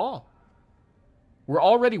bad at all. We're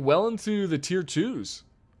already well into the tier 2s.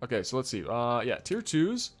 Okay, so let's see. Yeah, tier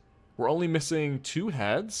 2s. We're only missing 2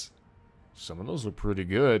 heads. Some of those look pretty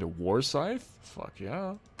good. War Scythe? Fuck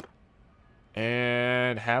yeah.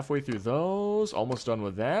 And halfway through those. Almost done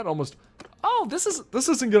with that. Almost... Oh, this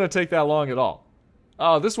isn't going to take that long at all.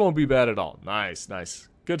 Oh, this won't be bad at all. Nice, nice.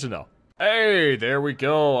 Good to know. Hey, there we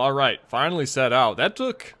go. All right, finally set out. That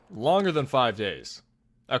took longer than 5 days.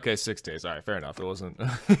 Okay, 6 days. All right, fair enough. It wasn't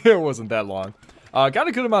it wasn't that long. Got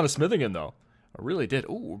a good amount of smithing in, though. I really did.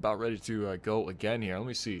 Ooh, we're about ready to go again here. Let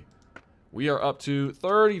me see. We are up to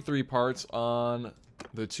 33 parts on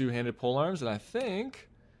the 2-handed polearms, and I think,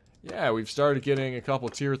 yeah, we've started getting a couple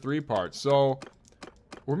tier 3 parts. So,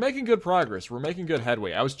 we're making good progress. We're making good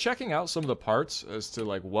headway. I was checking out some of the parts as to,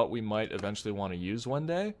 like, what we might eventually want to use one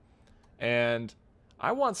day. And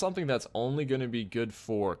I want something that's only going to be good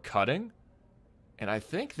for cutting. And I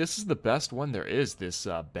think this is the best one there is, this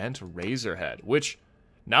bent razor head, which,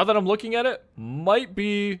 now that I'm looking at it, might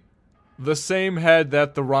be the same head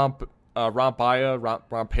that the Rompalia,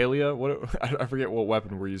 what, I forget what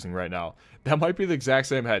weapon we're using right now. That might be the exact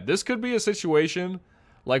same head. This could be a situation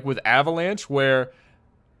like with Avalanche where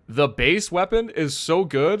the base weapon is so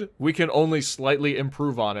good, we can only slightly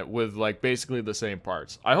improve on it with like basically the same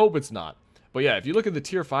parts. I hope it's not. But yeah, if you look at the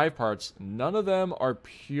tier 5 parts, none of them are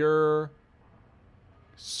pure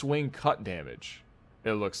swing cut damage,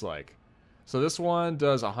 it looks like. So this one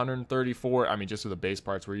does 134, I mean just with the base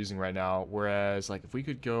parts we're using right now, whereas like if we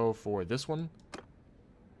could go for this one,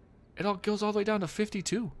 it all goes all the way down to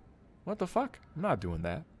 52. What the fuck? I'm not doing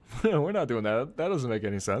that. We're not doing that. That doesn't make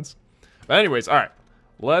any sense. But anyways, alright.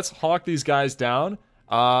 Let's hawk these guys down.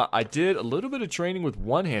 I did a little bit of training with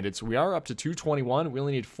one-handed, so we are up to 221. We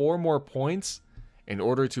only need 4 more points in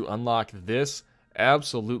order to unlock this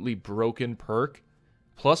absolutely broken perk.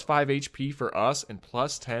 Plus 5 HP for us, and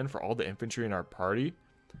plus 10 for all the infantry in our party.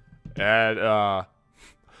 And,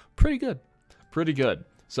 pretty good. Pretty good.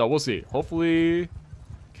 So, we'll see. Hopefully...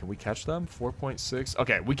 Can we catch them? 4.6.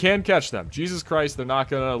 Okay, we can catch them. Jesus Christ, they're not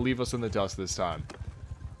gonna leave us in the dust this time.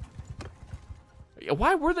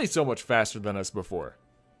 Why were they so much faster than us before?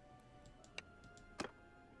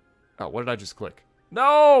 Oh, what did I just click?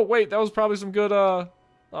 No! Wait, that was probably some good, oh,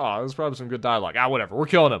 that was probably some good dialogue. Ah, whatever. We're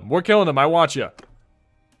killing them. We're killing them. I want you.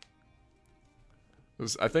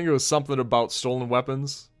 I think it was something about stolen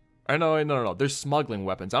weapons. No. They're smuggling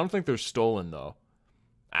weapons. I don't think they're stolen, though.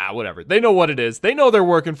 Ah, whatever. They know what it is. They know they're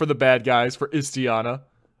working for the bad guys, for Istiana.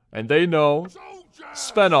 And they know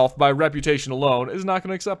Svenalf, by reputation alone, is not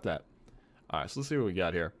going to accept that. Alright, so let's see what we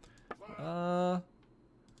got here.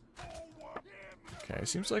 Okay,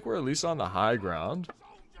 seems like we're at least on the high ground.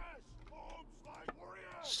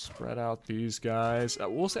 Spread out these guys.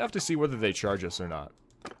 We'll have to see whether they charge us or not.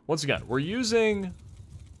 Once again, we're using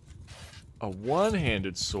a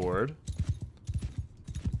one-handed sword.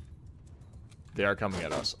 They are coming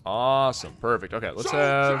at us. Awesome. Perfect. Okay, let's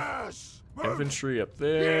have infantry up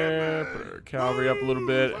there. Put our cavalry up a little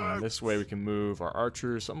bit. And this way we can move our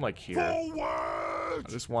archers. Something like here. I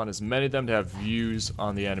just want as many of them to have views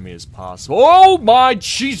on the enemy as possible. Oh my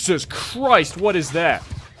Jesus Christ. What is that?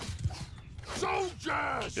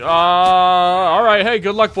 Alright. Hey,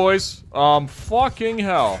 good luck, boys. Fucking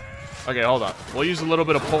hell. Okay, hold on. We'll use a little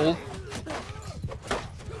bit of pull.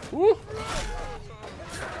 Woo.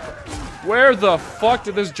 Where the fuck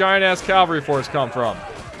did this giant-ass cavalry force come from?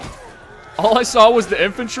 All I saw was the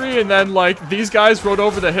infantry, and then, like, these guys rode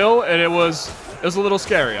over the hill, and it was a little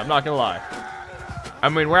scary, I'm not gonna lie. I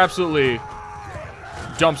mean, we're absolutely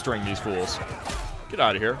dumpstering these fools. Get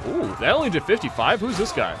out of here. Ooh, that only did 55? Who's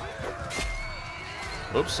this guy?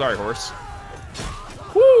 Oops, sorry, horse.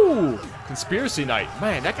 Whoo! Conspiracy Knight.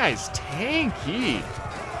 Man, that guy's tanky.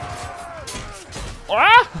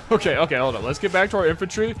 Ah! Okay, hold on. Let's get back to our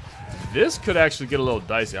infantry. This could actually get a little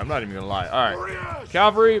dicey. I'm not even gonna lie. Alright.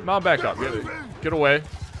 Cavalry, mount back up. Get away.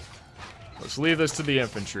 Let's leave this to the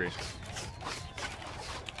infantry.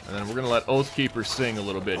 And then we're gonna let Oathkeeper sing a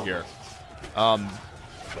little bit here. From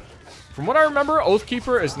what I remember,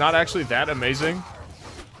 Oathkeeper is not actually that amazing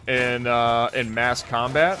in mass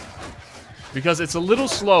combat. Because it's a little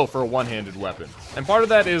slow for a one-handed weapon. And part of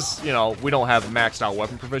that is, you know, we don't have maxed out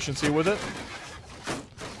weapon proficiency with it.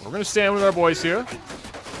 We're gonna stand with our boys here.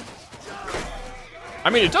 I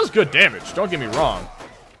mean, it does good damage, don't get me wrong.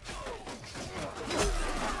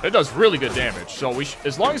 It does really good damage, so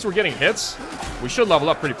as long as we're getting hits, we should level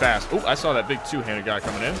up pretty fast. Oh, I saw that big two-handed guy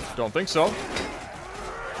coming in. Don't think so. Ooh,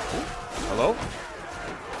 hello?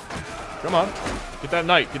 Come on. Get that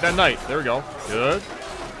knight, get that knight. There we go. Good.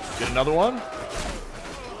 Get another one.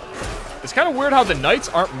 It's kind of weird how the knights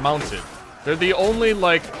aren't mounted. They're the only,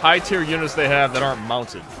 like, high-tier units they have that aren't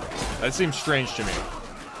mounted. That seems strange to me.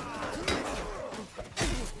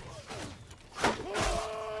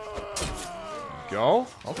 Go.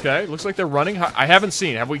 Okay, looks like they're running. I haven't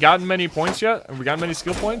seen. Have we gotten many points yet? Have we gotten many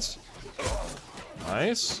skill points?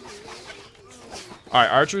 Nice.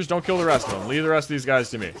 Alright, archers, don't kill the rest of them. Leave the rest of these guys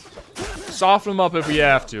to me. Soften them up if we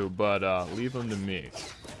have to, but leave them to me.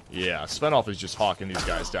 Yeah, Svenalf is just hawking these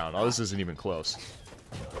guys down. Oh, this isn't even close.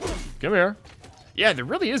 Come here. Yeah, there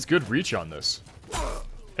really is good reach on this.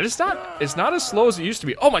 And it's not as slow as it used to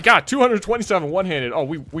be. Oh my god, 227 one-handed. Oh,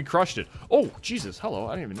 we crushed it. Oh, Jesus, hello.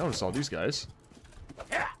 I didn't even notice all these guys.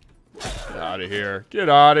 Get out of here. Get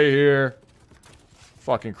out of here.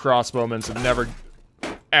 Fucking crossbowmen have never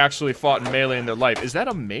actually fought in melee in their life. Is that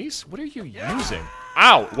a mace? What are you using?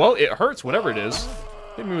 Ow! Well, it hurts, whatever it is.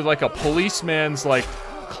 Hit me with like a policeman's, like,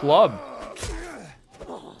 club.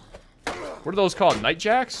 What are those called?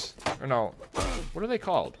 Nightjacks? Or no. What are they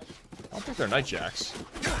called? I don't think they're nightjacks.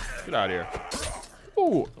 Get out of here.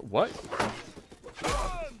 Ooh, what?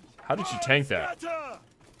 How did you tank that?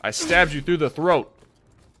 I stabbed you through the throat.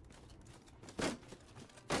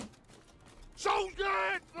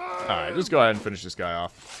 Alright, just go ahead and finish this guy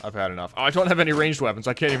off. I've had enough. Oh, I don't have any ranged weapons.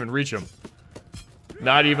 I can't even reach him.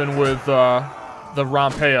 Not even with the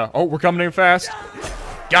Rompea. Oh, we're coming in fast.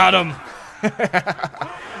 Got him.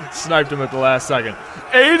 Sniped him at the last second.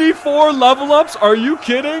 84 level ups? Are you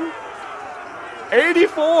kidding?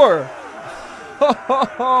 84.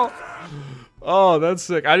 Oh, that's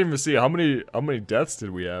sick. I didn't even see it. How many deaths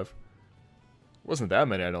did we have? Wasn't that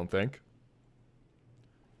many, I don't think.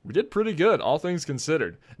 We did pretty good, all things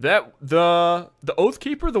considered. The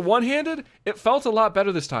Oathkeeper, the one-handed, it felt a lot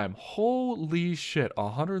better this time. Holy shit,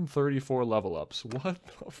 134 level ups. What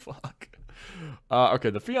the fuck? Okay,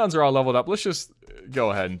 the Fions are all leveled up. Let's just go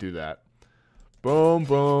ahead and do that. Boom,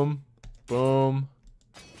 boom, boom.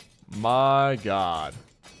 My god.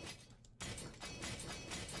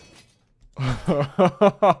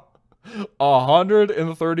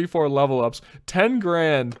 134 level ups. 10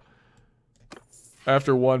 grand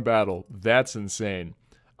after one battle. That's insane.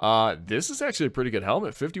 This is actually a pretty good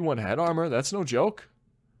helmet. 51 head armor. That's no joke.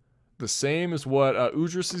 The same as what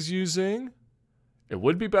Udris is using. It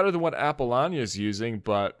would be better than what Battania is using,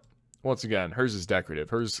 but once again, hers is decorative.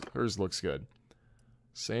 Hers looks good.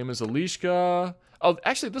 Same as Alishka. Oh,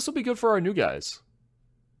 actually, this will be good for our new guys.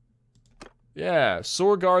 Yeah,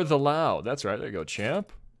 Sorgar the Lao. That's right. There you go,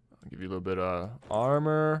 champ. I'll give you a little bit of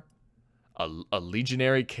armor. A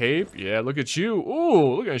legionary cape. Yeah, look at you.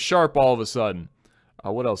 Ooh, look at sharp all of a sudden.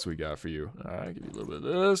 What else we got for you? All right, give you a little bit of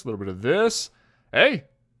this, a little bit of this. Hey,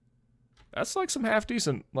 that's like some half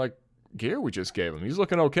decent like gear we just gave him. He's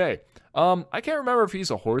looking okay. I can't remember if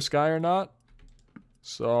he's a horse guy or not.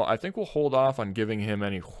 So I think we'll hold off on giving him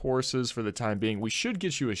any horses for the time being. We should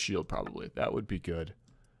get you a shield probably. That would be good.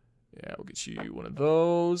 Yeah, we'll get you one of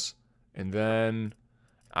those. And then,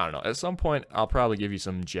 I don't know, at some point I'll probably give you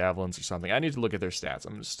some javelins or something. I need to look at their stats.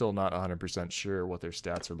 I'm still not 100% sure what their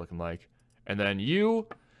stats are looking like. And then you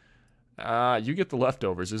get the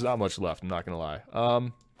leftovers. There's not much left, I'm not going to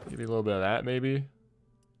lie. Give you a little bit of that maybe.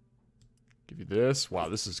 Give you this. Wow,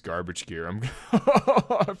 this is garbage gear.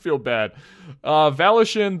 I feel bad.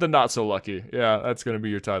 Valishin, the not so lucky. Yeah, that's gonna be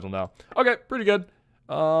your title now. Okay, pretty good.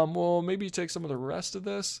 We'll maybe take some of the rest of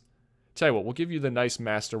this. Tell you what, we'll give you the nice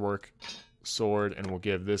masterwork sword, and we'll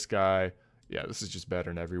give this guy. Yeah, this is just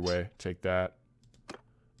better in every way. Take that,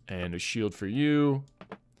 and a shield for you,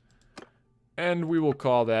 and we will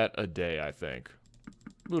call that a day. I think.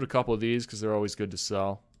 Loot a couple of these because they're always good to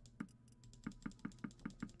sell.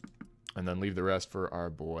 And then leave the rest for our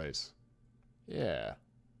boys. Yeah.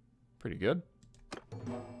 Pretty good.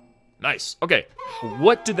 Nice. Okay.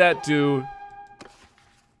 What did that do?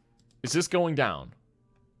 Is this going down?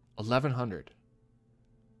 1,100.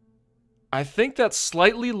 I think that's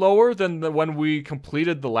slightly lower than when we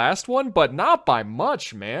completed the last one, but not by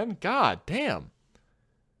much, man. God damn.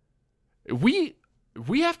 We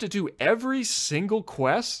have to do every single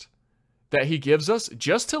quest that he gives us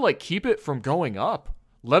just to, like, keep it from going up.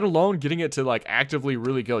 Let alone getting it to, like, actively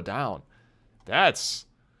really go down. That's...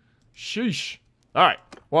 sheesh. Alright.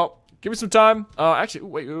 Well, give me some time. Actually,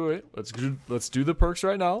 wait. Let's do the perks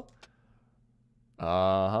right now.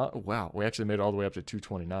 Wow. We actually made it all the way up to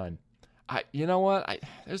 229. You know what?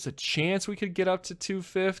 There's a chance we could get up to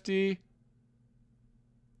 250.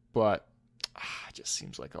 But... it just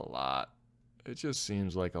seems like a lot. It just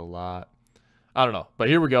seems like a lot. I don't know. But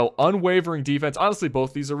here we go. Unwavering defense. Honestly,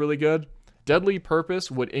 both these are really good. Deadly Purpose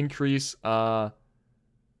would increase the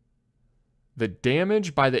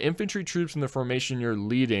damage by the infantry troops in the formation you're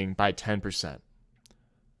leading by 10%.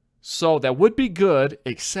 So that would be good,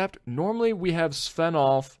 except normally we have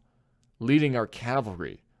Svenalf leading our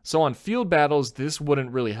cavalry. So on field battles, this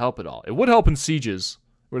wouldn't really help at all. It would help in sieges.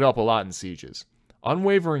 It would help a lot in sieges.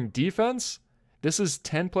 Unwavering Defense, this is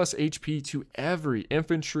 10 plus HP to every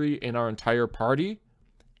infantry in our entire party,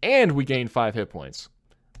 and we gain 5 hit points.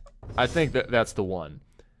 I think that's the one.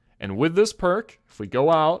 And with this perk, if we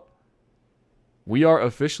go out, we are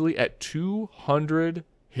officially at 200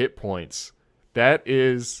 hit points. That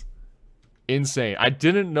is insane. I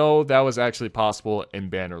didn't know that was actually possible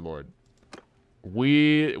in Bannerlord.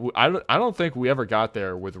 I don't think we ever got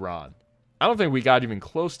there with Ron. I don't think we got even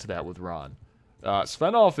close to that with Ron.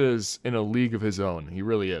 Svenalf is in a league of his own. He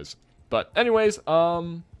really is. But anyways,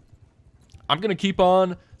 I'm going to keep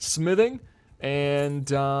on smithing. And,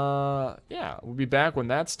 yeah, we'll be back when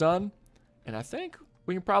that's done. And I think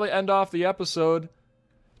we can probably end off the episode.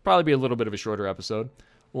 Probably be a little bit of a shorter episode.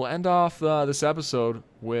 We'll end off this episode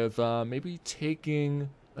with maybe taking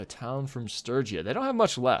a town from Sturgia. They don't have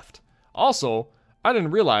much left. Also, I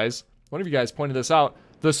didn't realize, one of you guys pointed this out,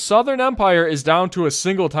 the Southern Empire is down to a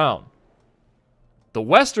single town. The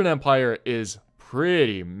Western Empire is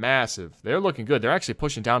pretty massive. They're looking good. They're actually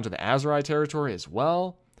pushing down to the Azerai territory as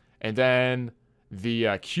well. And then the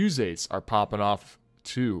Khuzaits are popping off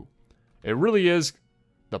too. It really is.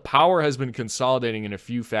 The power has been consolidating in a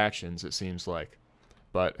few factions, it seems like.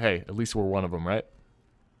 But hey, at least we're one of them, right?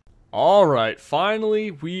 Alright,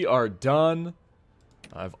 finally we are done.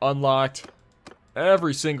 I've unlocked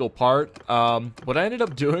every single part. What I ended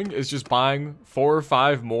up doing is just buying 4 or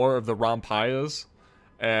 5 more of the Rampayas.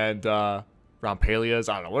 And Rampalias,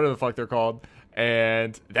 I don't know, whatever the fuck they're called.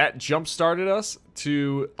 And that jump-started us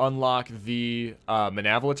to unlock the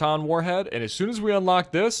Manavlaton Warhead. And as soon as we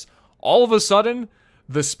unlocked this, all of a sudden,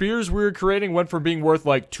 the spears we were creating went from being worth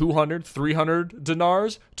like 200, 300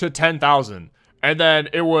 dinars to 10,000. And then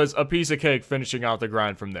it was a piece of cake finishing out the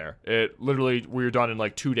grind from there. It literally, we were done in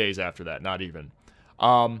like 2 days after that, not even.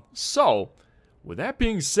 So, with that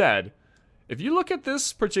being said, If you look at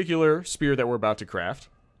this particular spear that we're about to craft,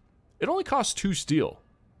 it only costs 2 steel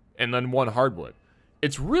and then 1 hardwood.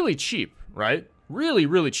 It's really cheap, right? Really,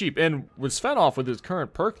 really cheap. And with Svenalf, with his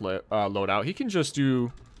current perk loadout, he can just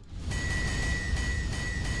do...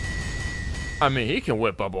 I mean, he can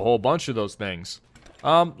whip up a whole bunch of those things.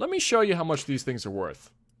 Let me show you how much these things are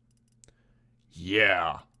worth.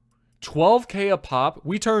 Yeah. 12k a pop.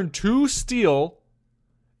 We turn 2 steel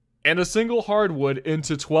and a single hardwood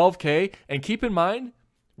into 12k. And keep in mind,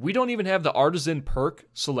 we don't even have the artisan perk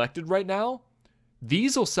selected right now.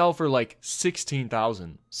 These will sell for like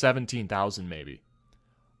 16,000, 17,000 maybe.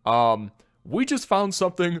 We just found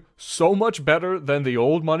something so much better than the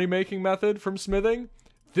old money-making method from smithing.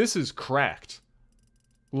 This is cracked.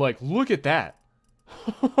 Like, look at that.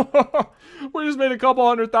 We just made a couple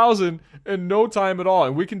 100,000 in no time at all.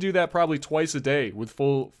 And we can do that probably twice a day with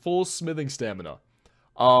full smithing stamina.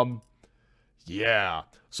 Yeah.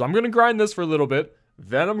 So I'm going to grind this for a little bit.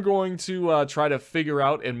 Then I'm going to try to figure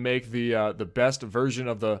out and make the best version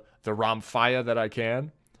of the Ramphia that I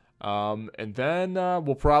can. And then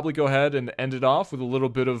we'll probably go ahead and end it off with a little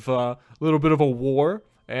bit of a war.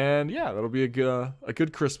 And yeah, that'll be a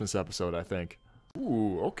good Christmas episode, I think.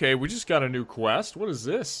 Ooh, okay, we just got a new quest. What is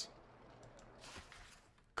this?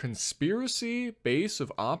 Conspiracy Base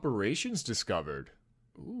of Operations discovered.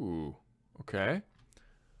 Ooh, okay.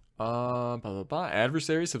 Blah, blah, blah.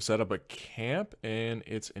 Adversaries have set up a camp in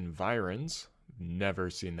its environs. Never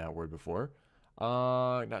seen that word before.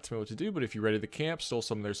 Not to know what to do, but if you raided the camp, stole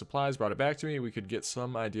some of their supplies, brought it back to me, we could get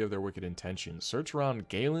some idea of their wicked intentions. Search around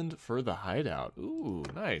Galen for the hideout. Ooh,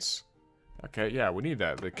 nice. Okay, yeah, we need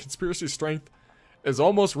that. The conspiracy strength is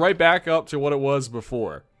almost right back up to what it was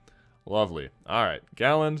before. Lovely. Alright,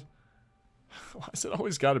 Galen. Why has it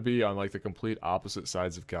always got to be on, like, the complete opposite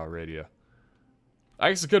sides of Calraida? I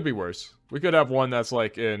guess it could be worse. We could have one that's,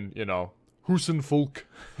 like, in, you know, Husenfolk.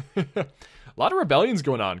 A lot of rebellions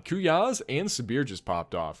going on. Kuyaz and Sibir just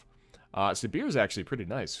popped off. Sibir is actually pretty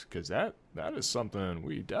nice, because that is something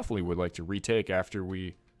we definitely would like to retake after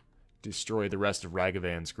we destroy the rest of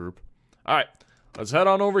Ragavan's group. Alright, let's head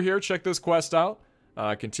on over here, check this quest out,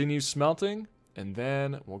 continue smelting, and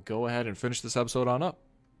then we'll go ahead and finish this episode on up.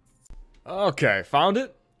 Okay, found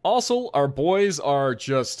it. Also, our boys are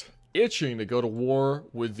just itching to go to war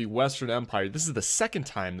with the Western Empire. This is the second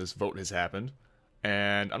time this vote has happened.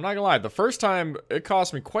 And I'm not gonna lie, the first time, it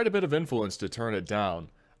cost me quite a bit of influence to turn it down.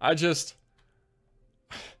 I don't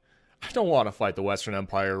want to fight the Western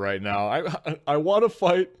Empire right now. I want to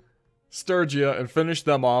fight Sturgia and finish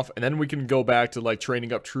them off, and then we can go back to, like,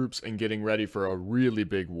 training up troops and getting ready for a really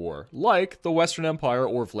big war. Like the Western Empire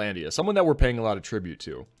or Vlandia, someone that we're paying a lot of tribute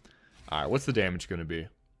to. Alright, what's the damage gonna be?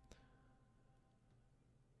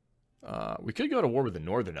 We could go to war with the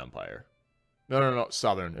Northern Empire. No,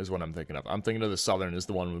 Southern is what I'm thinking of. I'm thinking of the Southern is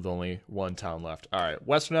the one with only 1 town left. Alright,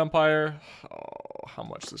 Western Empire. Oh, how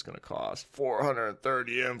much is this going to cost?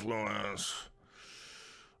 430 influence.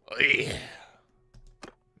 Ugh.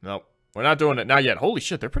 Nope, we're not doing it. Not yet. Holy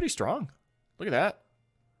shit, they're pretty strong. Look at that.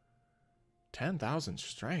 10,000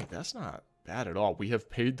 strength. That's not bad at all. We have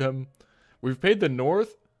paid them. We've paid the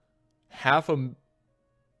North half a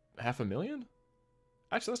million?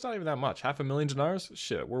 Actually, that's not even that much. 500,000 dinars?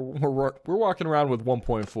 Shit, we're walking around with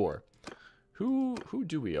 1.4. Who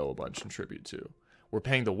do we owe a bunch in tribute to? We're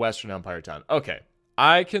paying the Western Empire town. Okay,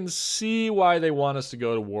 I can see why they want us to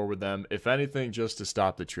go to war with them. If anything, just to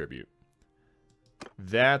stop the tribute.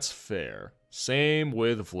 That's fair. Same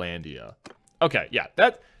with Vlandia. Okay, yeah,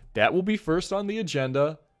 that will be first on the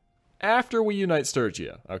agenda after we unite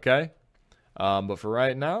Sturgia. Okay, but for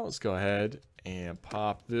right now, let's go ahead and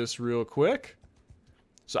pop this real quick.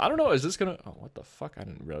 So, I don't know, is this gonna... Oh, what the fuck? I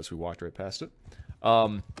didn't realize we walked right past it.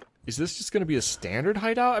 Is this just gonna be a standard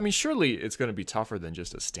hideout? I mean, surely it's gonna be tougher than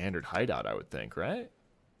just a standard hideout, I would think, right?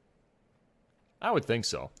 I would think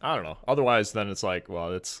so. I don't know. Otherwise, then it's like,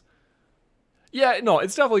 well, it's... Yeah, no,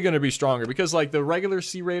 it's definitely gonna be stronger, because, like, the regular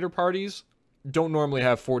Sea Raider parties don't normally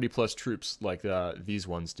have 40-plus troops like these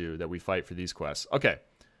ones do that we fight for these quests. Okay.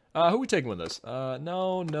 Who are we taking with us?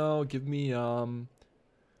 No, give me, do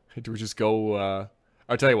we just go,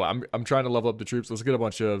 I'll tell you what, I'm trying to level up the troops. Let's get a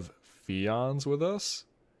bunch of Fions with us.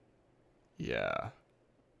 Yeah.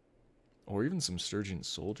 Or even some Sturgian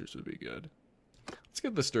soldiers would be good. Let's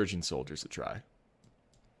give the Sturgian soldiers a try.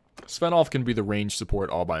 Svenalf can be the range support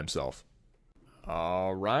all by himself.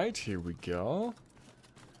 Alright, here we go.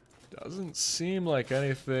 Doesn't seem like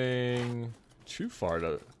anything too far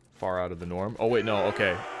out of the norm. Oh wait, no,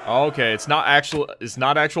 okay. Okay, it's not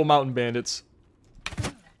actual mountain bandits.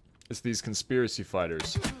 It's these conspiracy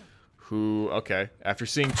fighters who, okay, after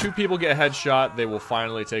seeing 2 people get headshot, they will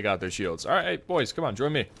finally take out their shields. All right, boys, come on,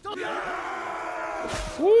 join me.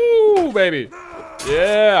 Woo, baby.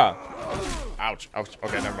 Yeah. Ouch, ouch.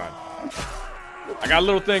 Okay, never mind. I got a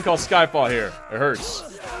little thing called Skyfall here. It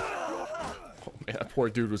hurts. Oh, man, that poor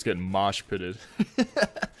dude was getting mosh pitted.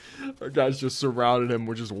 Our guys just surrounded him.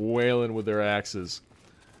 We're just wailing with their axes.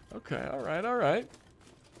 Okay, all right, all right.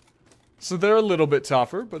 So they're a little bit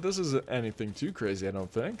tougher, but this isn't anything too crazy, I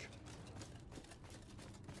don't think.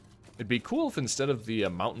 It'd be cool if instead of the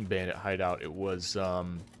Mountain Bandit hideout, it was,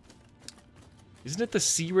 isn't it the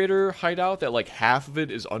Sea Raider hideout that, like, half of it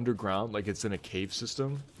is underground? Like, it's in a cave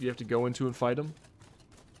system you have to go into and fight them?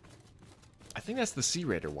 I think that's the Sea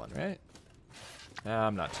Raider one, right?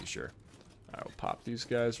 I'm not too sure. I will pop these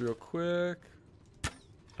guys real quick.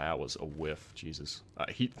 That was a whiff, Jesus.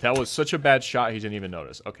 That was such a bad shot, he didn't even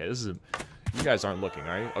notice. Okay, this is a... You guys aren't looking,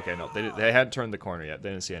 are you? Okay, no, they hadn't turned the corner yet. They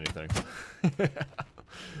didn't see anything.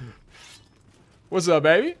 What's up,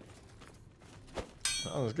 baby?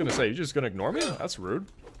 I was gonna say, you're just gonna ignore me? That's rude.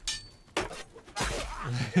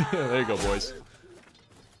 There you go, boys.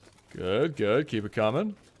 Good, good. Keep it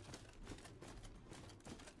coming.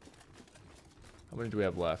 How many do we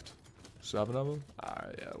have left? 7 of them?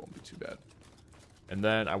 Yeah, it won't be too bad. And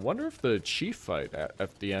then, I wonder if the chief fight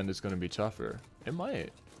at the end is gonna be tougher. It might.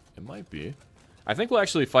 It might be. I think we'll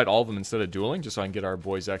actually fight all of them instead of dueling, just so I can get our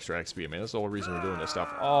boys extra XP. I mean, that's the whole reason we're doing this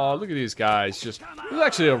stuff. Oh, look at these guys. Just, it was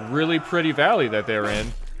actually a really pretty valley that they're in.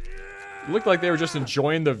 It looked like they were just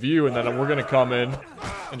enjoying the view, and then we're gonna come in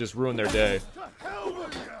and just ruin their day.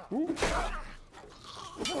 Ooh.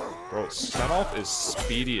 Bro, Svenalf is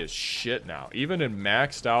speedy as shit now. Even in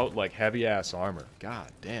maxed out, like, heavy-ass armor. God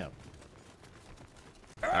damn.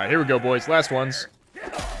 Alright, here we go, boys. Last ones.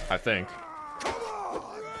 I think.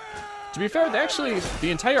 To be fair, the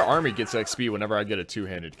entire army gets XP whenever I get a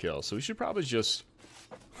 2-handed kill. So we should probably just...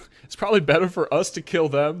 It's probably better for us to kill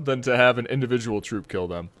them than to have an individual troop kill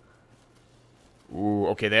them. Ooh,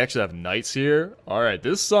 okay, they actually have knights here. Alright,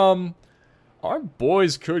 this, our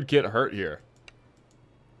boys could get hurt here.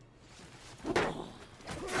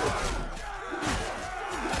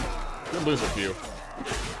 Could lose a few.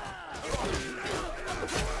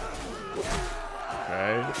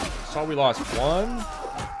 Okay, saw we lost 1.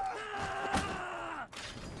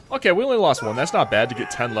 Okay, we only lost 1. That's not bad to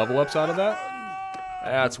get 10 level ups out of that.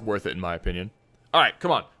 That's worth it in my opinion. Alright,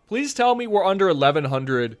 come on. Please tell me we're under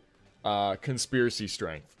 1100 conspiracy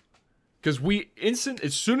strength. Because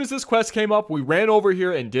as soon as this quest came up, we ran over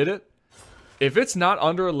here and did it. If it's not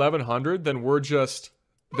under 1100, then we're just...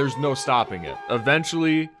 There's no stopping it.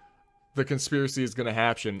 Eventually, the conspiracy is going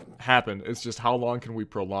to happen. It's just how long can we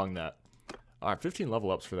prolong that? Alright, 15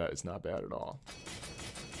 level ups for that is not bad at all.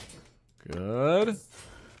 Good.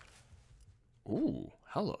 Ooh,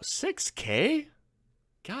 hello. 6K?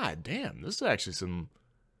 God damn, this is actually some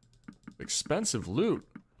expensive loot.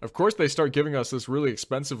 Of course they start giving us this really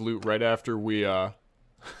expensive loot right after we, right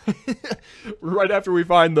after we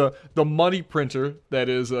find the money printer that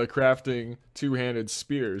is crafting 2-handed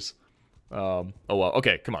spears. Oh well,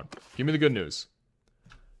 okay, come on. Give me the good news.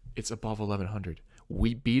 It's above 1100.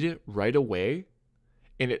 We beat it right away,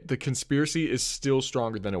 and the conspiracy is still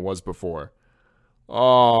stronger than it was before.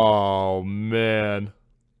 Oh, man.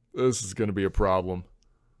 This is going to be a problem.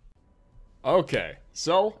 Okay,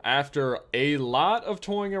 so after a lot of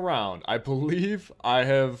toying around, I believe I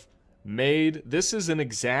have made... This is an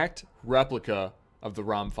exact replica of the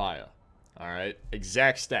Ramphia. Alright,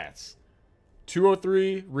 exact stats.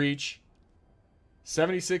 203 reach,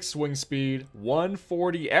 76 swing speed,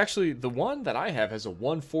 140... Actually, the one that I have has a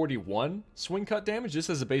 141 swing cut damage. This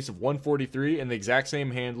has a base of 143, and the exact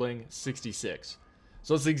same handling, 66.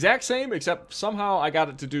 So it's the exact same, except somehow I got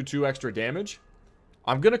it to do 2 extra damage.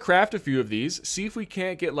 I'm going to craft a few of these, see if we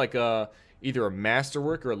can't get like either a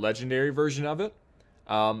masterwork or a legendary version of it.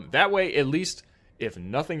 That way, at least, if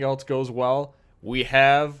nothing else goes well, we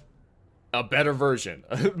have a better version.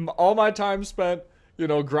 All my time spent, you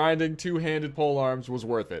know, grinding 2-handed polearms was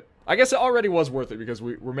worth it. I guess it already was worth it because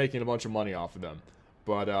we're making a bunch of money off of them.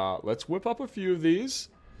 But let's whip up a few of these.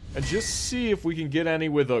 And just see if we can get any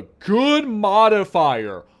with a good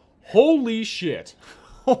modifier. Holy shit.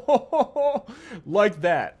 Like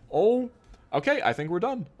that. Oh, okay, I think we're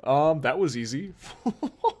done. That was easy.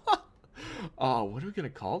 Oh, what are we going to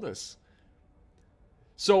call this?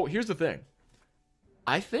 So, here's the thing.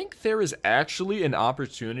 I think there is actually an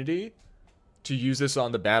opportunity to use this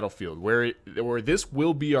on the battlefield, where this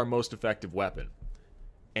will be our most effective weapon.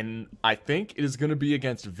 And I think it is going to be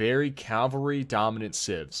against very cavalry-dominant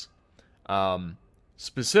civs.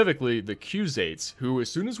 Specifically, the Khuzaits, who, as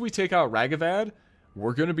soon as we take out Ragavad,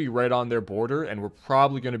 we're going to be right on their border, and we're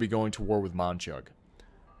probably going to be going to war with Manchug.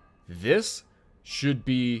 This should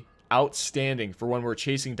be outstanding for when we're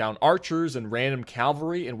chasing down archers and random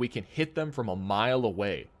cavalry, and we can hit them from a mile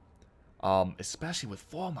away. Especially with,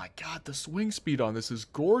 oh my god, the swing speed on this is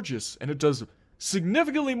gorgeous, and it does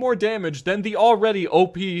significantly more damage than the already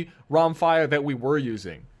OP Ramfire that we were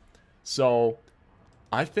using. So,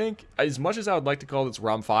 I think, as much as I would like to call this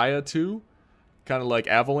Ramfire 2, kind of like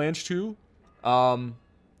Avalanche 2, I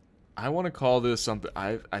want to call this something,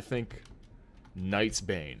 I think Knight's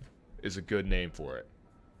Bane is a good name for it.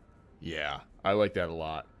 Yeah, I like that a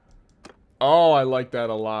lot. Oh, I like that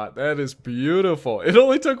a lot. That is beautiful. It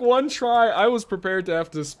only took one try. I was prepared to have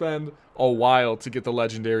to spend a while to get the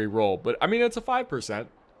legendary roll. But, I mean, it's a 5%.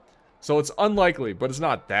 So it's unlikely, but it's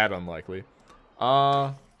not that unlikely. Alright.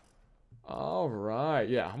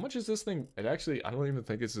 Yeah, how much is this thing? It actually, I don't even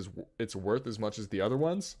think it's worth as much as the other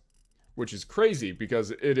ones. Which is crazy, because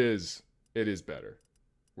it is better.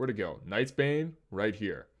 Where'd it go? Knight's Bane, right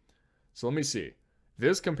here. So let me see.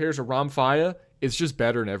 This compares to Ramfire. It's just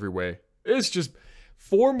better in every way. It's just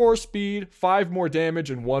 4 more speed, 5 more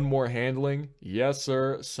damage, and 1 more handling. Yes,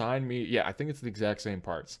 sir. Sign me. Yeah, I think it's the exact same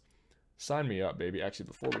parts. Sign me up, baby. Actually,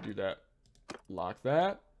 before we do that, lock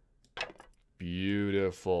that.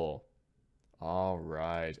 Beautiful. All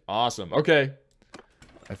right. Awesome. Okay.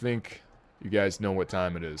 I think you guys know what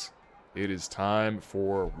time it is. It is time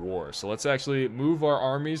for war. So let's actually move our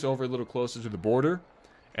armies over a little closer to the border.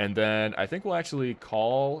 And then I think we'll actually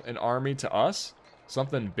call an army to us.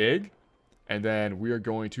 Something big. And then we are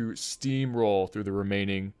going to steamroll through the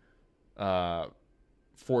remaining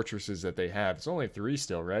fortresses that they have. It's only 3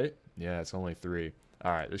 still, right? Yeah, it's only 3.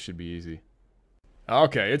 Alright, this should be easy.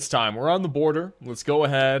 Okay, it's time. We're on the border. Let's go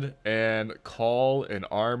ahead and call an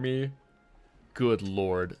army. Good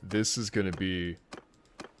lord. This is going to be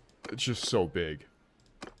just so big.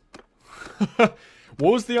 What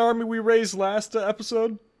was the army we raised last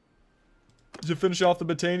episode? To finish off the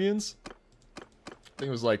Battanians? I think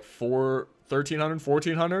it was like 1,300,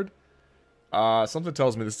 1,400. Something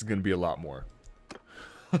tells me this is going to be a lot more.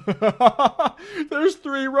 There's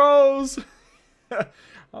 3 rows.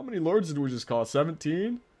 How many lords did we just call?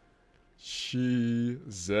 17?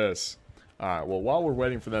 Jesus. Alright, well, while we're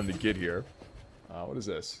waiting for them to get here. What is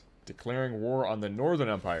this? Declaring war on the Northern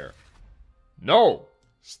Empire. No!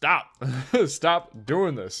 Stop. Stop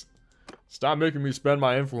doing this. Stop making me spend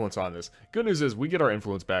my influence on this. Good news is we get our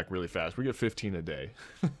influence back really fast. We get 15 a day.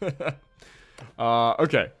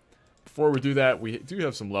 Okay. Before we do that, we do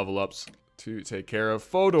have some level ups to take care of.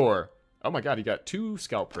 Fodor. Oh my god, he got 2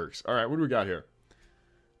 scout perks. Alright, what do we got here?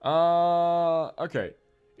 Okay.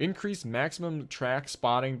 Increase maximum track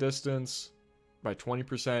spotting distance by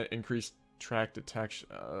 20%. Increase track detection.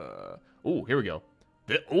 Oh, here we go.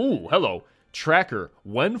 Oh, hello. Tracker.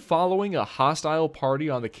 When following a hostile party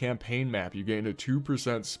on the campaign map, you gain a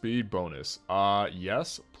 2% speed bonus.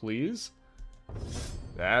 Yes, please.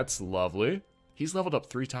 That's lovely. He's leveled up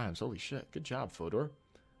 3 times. Holy shit. Good job, Fodor.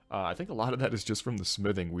 I think a lot of that is just from the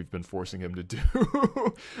smithing we've been forcing him to do.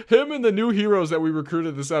 Him and the new heroes that we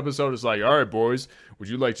recruited this episode is like, alright, boys, would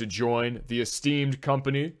you like to join the esteemed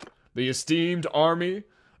company? The esteemed army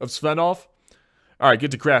of Svenalf? Alright,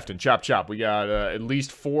 get to crafting. Chop, chop. We got at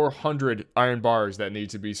least 400 iron bars that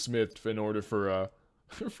need to be smithed in order for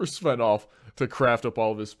Svenalf to craft up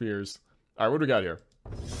all of his spears. Alright, what do we got here?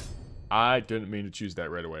 I didn't mean to choose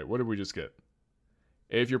that right away. What did we just get?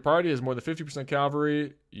 If your party has more than 50%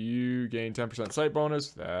 cavalry, you gain 10% sight bonus.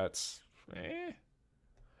 That's...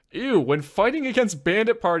 Ew, when fighting against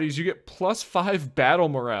bandit parties, you get +5 battle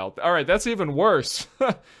morale. Alright, that's even worse.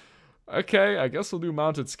 Okay, I guess we'll do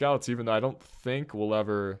mounted scouts, even though I don't think we'll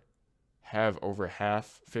ever have over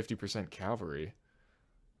half 50% cavalry.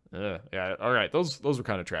 Yeah, alright, those were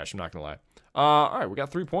kind of trash, I'm not gonna lie. Alright, we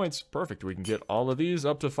got 3 points. Perfect, we can get all of these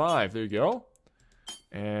up to 5. There you go.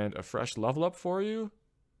 And a fresh level up for you.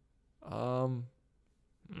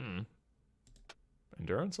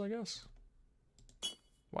 Endurance, I guess?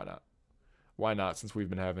 Why not? Why not, since we've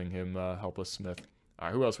been having him help us smith.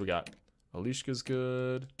 Alright, who else we got? Alishka's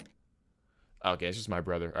good. Okay, it's just my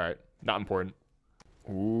brother. Alright, not important.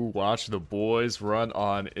 Ooh, watch the boys run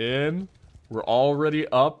on in. We're already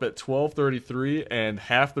up at 12:33, and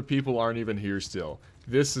half the people aren't even here still.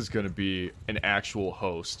 This is going to be an actual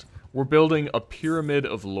host. We're building a pyramid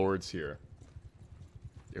of lords here.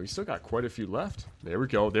 Yeah, we still got quite a few left. There we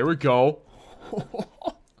go. There we go.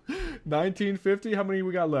 1950. How many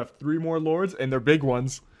we got left? 3 more lords, and they're big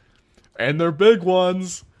ones. And they're big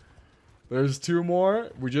ones. There's 2 more.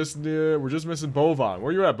 We're just missing Bovan.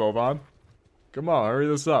 Where you at, Bovan? Come on, hurry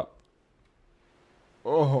this up.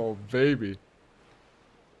 Oh, baby.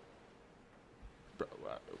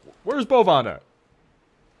 Where's Bovan at?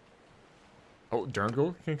 Oh,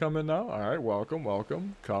 Durngal can come in now. All right, welcome,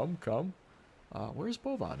 welcome. Come. Where's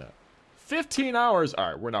Bovan at? 15 hours.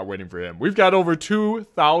 All right, we're not waiting for him. We've got over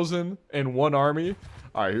 2,001 army.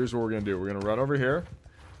 All right, here's what we're going to do. We're going to run over here.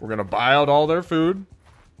 We're going to buy out all their food.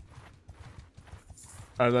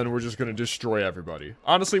 And then we're just going to destroy everybody.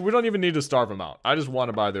 Honestly, we don't even need to starve them out. I just want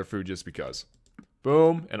to buy their food just because.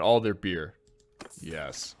 Boom, and all their beer.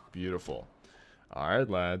 Yes, beautiful. All right,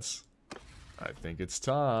 lads. I think it's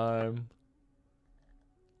time.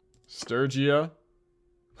 Sturgia.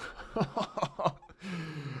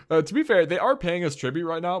 To be fair, they are paying us tribute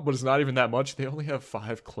right now, but it's not even that much. They only have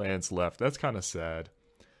 5 clans left. That's kind of sad.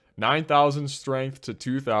 9,000 strength to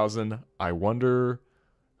 2,000. I wonder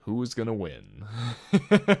who's gonna win.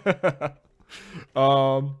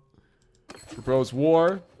 Propose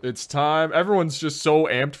war. It's time. Everyone's just so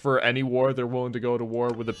amped for any war. They're willing to go to war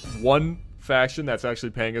with one faction that's actually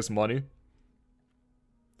paying us money.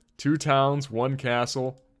 2 towns, 1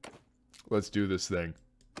 castle. Let's do this thing.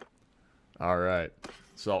 Alright.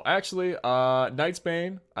 So, actually,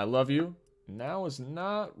 Knightsbane, I love you. Now is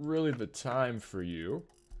not really the time for you.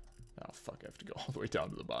 Oh, fuck, I have to go all the way down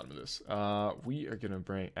to the bottom of this. We are gonna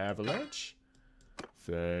bring Avalanche.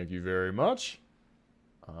 Thank you very much.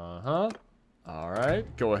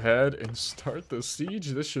 Alright, go ahead and start the siege.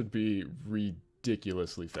 This should be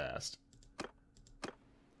ridiculously fast.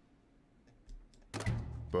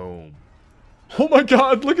 Boom. Oh my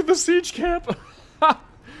god, look at the siege camp!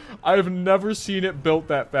 I've never seen it built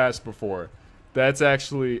that fast before. That's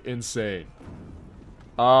actually insane.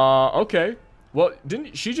 Okay. Well,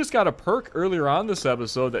 she just got a perk earlier on this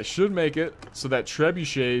episode that should make it so that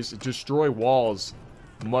trebuchets destroy walls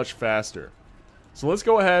much faster. So let's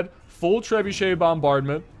go ahead, full trebuchet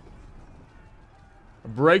bombardment,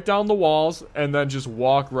 break down the walls, and then just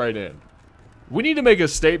walk right in. We need to make a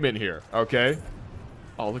statement here, okay?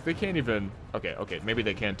 Oh, look, they can't even... Okay, maybe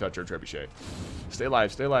they can touch our trebuchet. Stay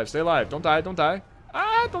alive, stay alive, stay alive. Don't die, don't die.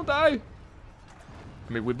 Ah, don't die.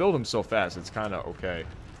 I mean, we build them so fast, it's kind of okay.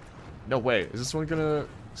 No way. Is this one gonna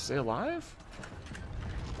stay alive?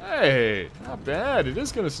 Hey, not bad. It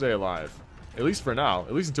is gonna stay alive. At least for now.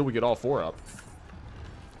 At least until we get all 4 up.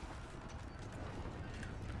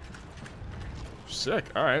 Sick.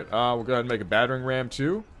 Alright. We'll go ahead and make a battering ram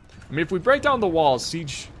too. I mean, if we break down the walls,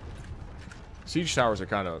 siege towers are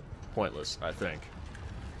kind of pointless, I think.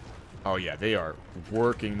 Oh yeah, they are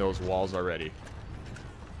working those walls already.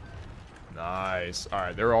 Nice.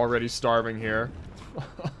 Alright, they're already starving here.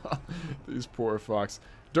 These poor fucks.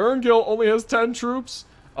 Durngal only has 10 troops.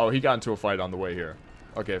 Oh, he got into a fight on the way here.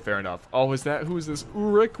 Okay, fair enough. Oh, who is this?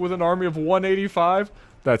 Uruk with an army of 185?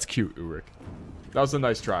 That's cute, Uruk. That was a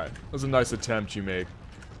nice try. That was a nice attempt you made.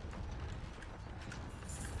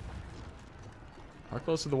 How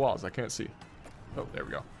close to the walls? I can't see. Oh, there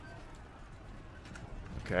we go.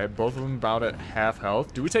 Okay, both of them about at half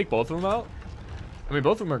health. Do we take both of them out? I mean,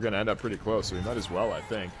 both of them are going to end up pretty close, so we might as well, I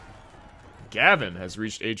think. Gavin has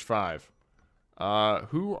reached age 5.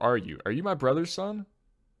 Who are you? Are you my brother's son?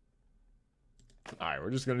 Alright,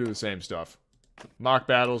 we're just going to do the same stuff. Mock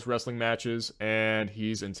battles, wrestling matches, and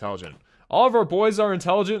he's intelligent. All of our boys are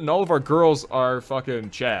intelligent, and all of our girls are fucking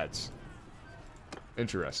chads.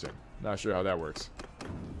 Interesting. Not sure how that works.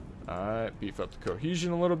 Alright, beef up the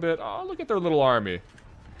cohesion a little bit. Oh, look at their little army.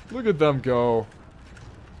 Look at them go.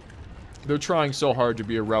 They're trying so hard to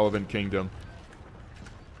be a relevant kingdom.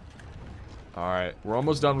 Alright, we're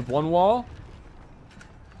almost done with one wall.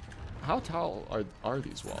 How tall are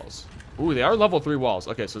these walls? Ooh, they are level 3 walls.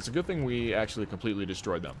 Okay, so it's a good thing we actually completely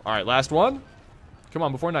destroyed them. Alright, last one. Come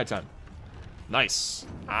on, before nighttime. Nice.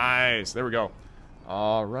 Nice. There we go.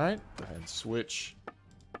 Alright, go ahead and switch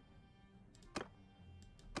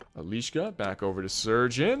Alishka back over to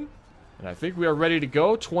Sturgian. And I think we are ready to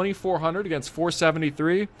go. 2,400 against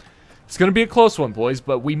 473. It's going to be a close one, boys,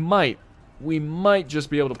 but we might just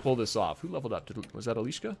be able to pull this off. Who leveled up? Was that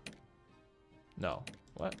Alishka? No.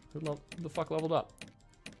 What? Who the fuck leveled up?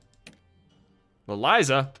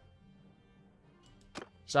 Eliza?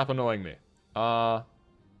 Stop annoying me.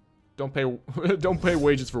 Don't pay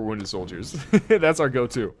wages for wounded soldiers. That's our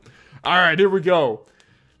go-to. Alright, here we go.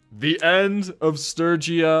 The end of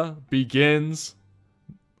Sturgia begins.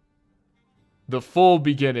 The full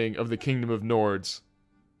beginning of the Kingdom of Nords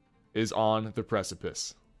is on the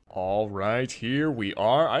precipice. Alright, here we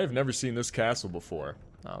are. I have never seen this castle before.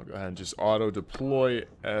 I'll go ahead and just auto-deploy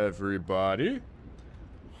everybody.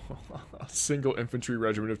 A single infantry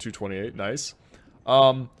regiment of 228. Nice.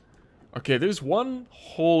 Okay, there's one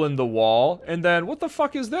hole in the wall. And then, what the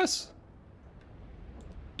fuck is this?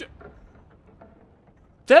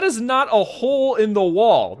 That is not a hole in the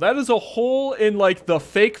wall. That is a hole in, like, the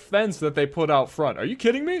fake fence that they put out front. Are you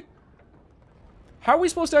kidding me? How are we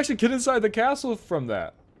supposed to actually get inside the castle from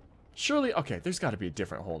that? Surely, okay, there's got to be a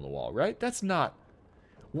different hole in the wall, right? That's not...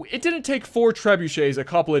 It didn't take 4 trebuchets a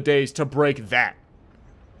couple of days to break that.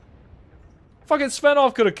 Fucking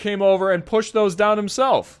Svenalf could have came over and pushed those down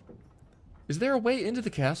himself. Is there a way into the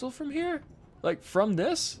castle from here? Like, from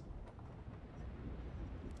this?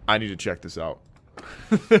 I need to check this out.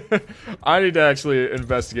 I need to actually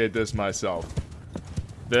investigate this myself.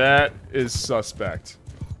 That is suspect.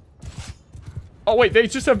 Oh, wait, they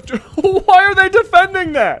just have... Why are they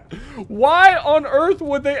defending that? Why on earth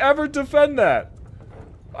would they ever defend that?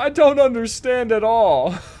 I don't understand at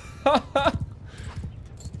all.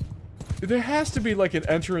 There has to be, like, an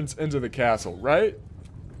entrance into the castle, right?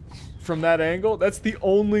 From that angle? That's the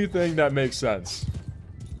only thing that makes sense.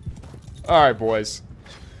 Alright, boys.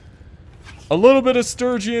 A little bit of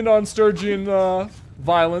Sturgian on Sturgian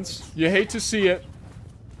violence. You hate to see it.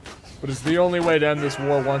 But it's the only way to end this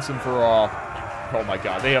war once and for all. Oh my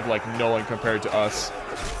god, they have, like, no one compared to us.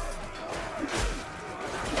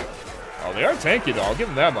 Oh, they are tanky, though. I'll give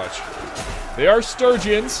them that much. They are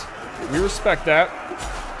Sturgians. We respect that.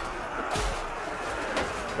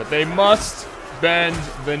 But they must bend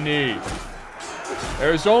the knee.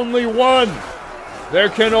 There's only one. There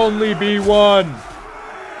can only be one.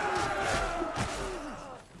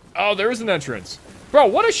 Oh, there is an entrance. Bro,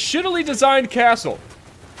 what a shittily designed castle.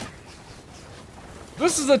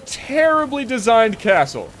 This is a terribly designed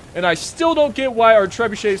castle. And I still don't get why our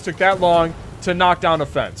trebuchets took that long to knock down a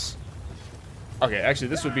fence. Okay, actually,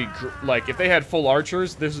 this would be, like, if they had full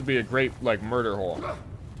archers, this would be a great, like, murder hole.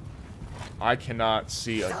 I cannot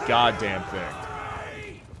see a goddamn thing.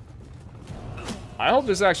 I hope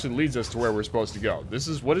this actually leads us to where we're supposed to go. This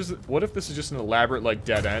is, what is it? What if this is just an elaborate, like,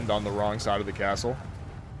 dead end on the wrong side of the castle?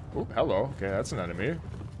 Oh, hello. Okay, that's an enemy.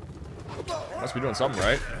 Must be doing something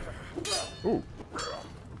right. Ooh.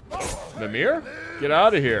 Mimir? Get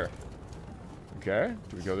out of here. Okay,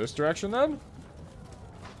 do we go this direction then?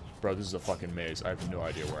 Bro, this is a fucking maze. I have no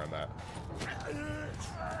idea where I'm at.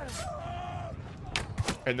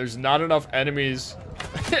 And there's not enough enemies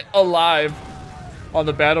alive on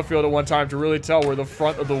the battlefield at one time to really tell where the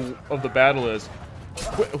front of the battle is.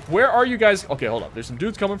 Where are you guys? Okay, hold up. There's some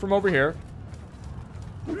dudes coming from over here.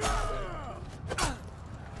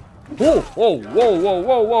 Whoa, whoa, whoa, whoa,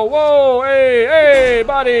 whoa, whoa, whoa! Hey, hey,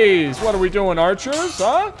 buddies! What are we doing, archers?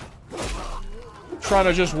 Huh? Trying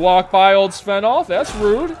to just walk by old Svenalf? That's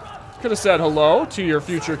rude. Could have said hello to your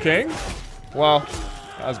future king. Well,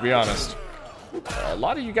 let's be honest. A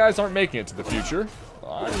lot of you guys aren't making it to the future. A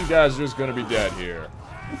lot of you guys are just gonna be dead here.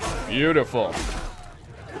 Beautiful.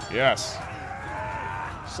 Yes.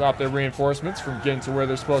 Stop their reinforcements from getting to where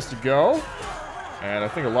they're supposed to go. And I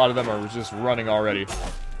think a lot of them are just running already.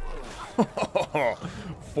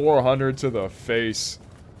 400 to the face.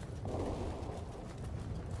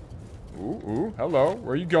 Ooh, ooh, hello.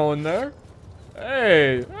 Where are you going there?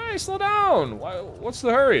 Hey, hey, slow down. What's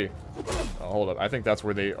the hurry? Oh, hold up. I think that's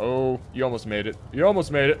where they... Oh, you almost made it. You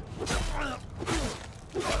almost made it.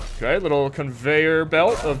 Okay, little conveyor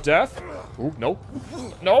belt of death. Ooh, no.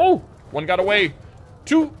 No! One got away.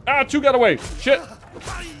 Two got away. Shit.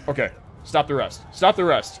 Okay, stop the rest. Stop the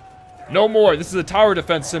rest. No more. This is a tower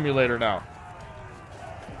defense simulator now.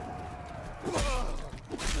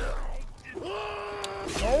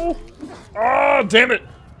 No. Oh, damn it.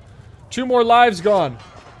 2 more lives gone.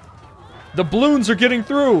 The balloons are getting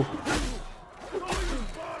through.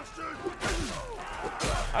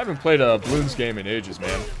 I haven't played a balloons game in ages,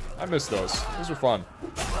 man. I miss those. Those were fun.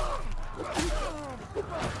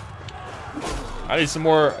 I need some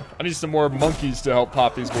more monkeys to help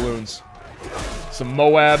pop these balloons. Some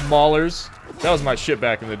Moab maulers. That was my shit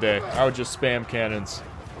back in the day. I would just spam cannons.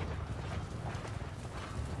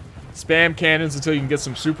 Spam cannons until you can get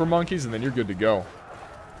some super monkeys, and then you're good to go.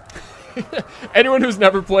 Anyone who's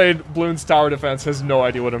never played Bloons Tower Defense has no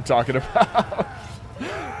idea what I'm talking about.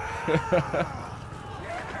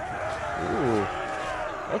 Ooh.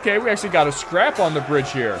 Okay, we actually got a scrap on the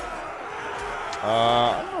bridge here.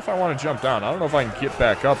 I don't know if I want to jump down. I don't know if I can get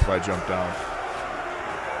back up if I jump down.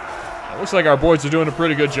 It looks like our boys are doing a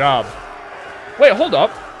pretty good job. Wait, hold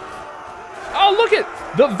up. Oh, look it!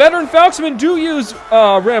 The veteran Falxmen do use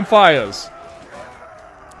Ramphires.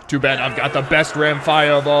 Too bad I've got the best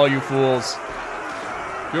Ramphire of all, you fools.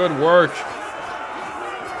 Good work.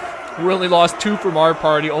 We only lost 2 from our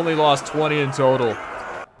party, only lost 20 in total.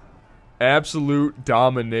 Absolute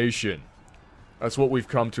domination. That's what we've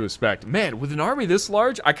come to expect. Man, with an army this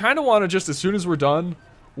large, I kind of want to just, as soon as we're done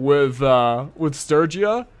with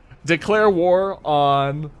Sturgia, declare war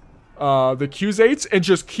on the Khuzaits and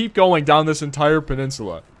just keep going down this entire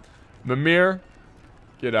peninsula. Mimir,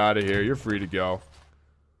 get out of here. You're free to go.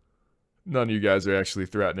 None of you guys are actually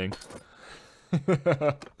threatening.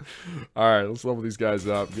 Alright, let's level these guys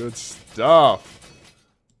up. Good stuff.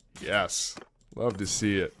 Yes. Love to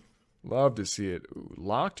see it. Love to see it. Ooh,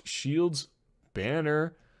 locked shields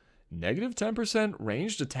banner. Negative 10%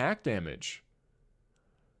 ranged attack damage.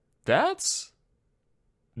 That's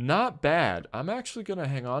not bad. I'm actually going to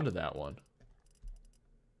hang on to that one.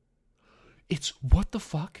 It's, what the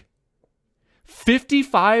fuck?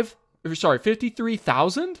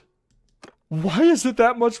 53,000? Why is it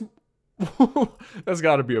that much? That's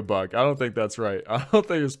got to be a bug. I don't think that's right. I don't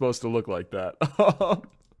think it's supposed to look like that.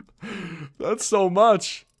 That's so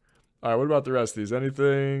much. All right, what about the rest of these?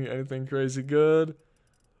 Anything crazy good?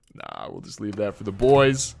 Nah, we'll just leave that for the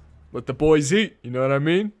boys. Let the boys eat. You know what I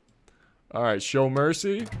mean? All right, show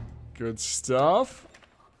mercy. Good stuff.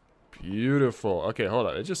 Beautiful. Okay, hold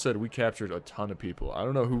on. It just said we captured a ton of people. I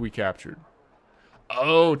don't know who we captured.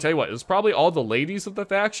 Oh, tell you what. It was probably all the ladies of the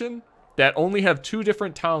faction that only have 2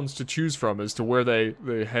 different towns to choose from as to where they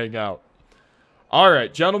hang out.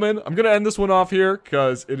 Alright, gentlemen, I'm going to end this one off here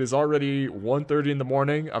because it is already 1:30 in the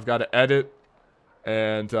morning. I've got to edit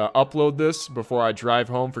and upload this before I drive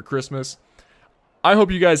home for Christmas. I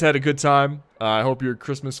hope you guys had a good time. I hope your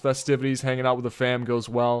Christmas festivities, hanging out with the fam, goes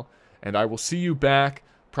well. And I will see you back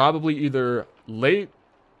probably either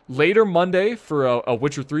later Monday for a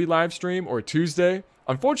Witcher 3 live stream or Tuesday.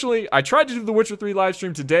 Unfortunately, I tried to do the Witcher 3 live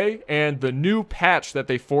stream today, and the new patch that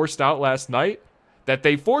they forced out last night, that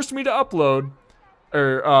they forced me to upload,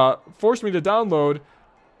 or forced me to download,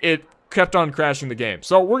 it kept on crashing the game.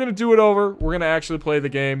 So we're going to do it over. We're going to actually play the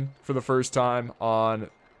game for the first time on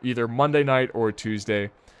either Monday night or Tuesday.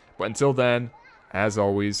 But until then, as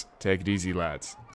always, take it easy, lads.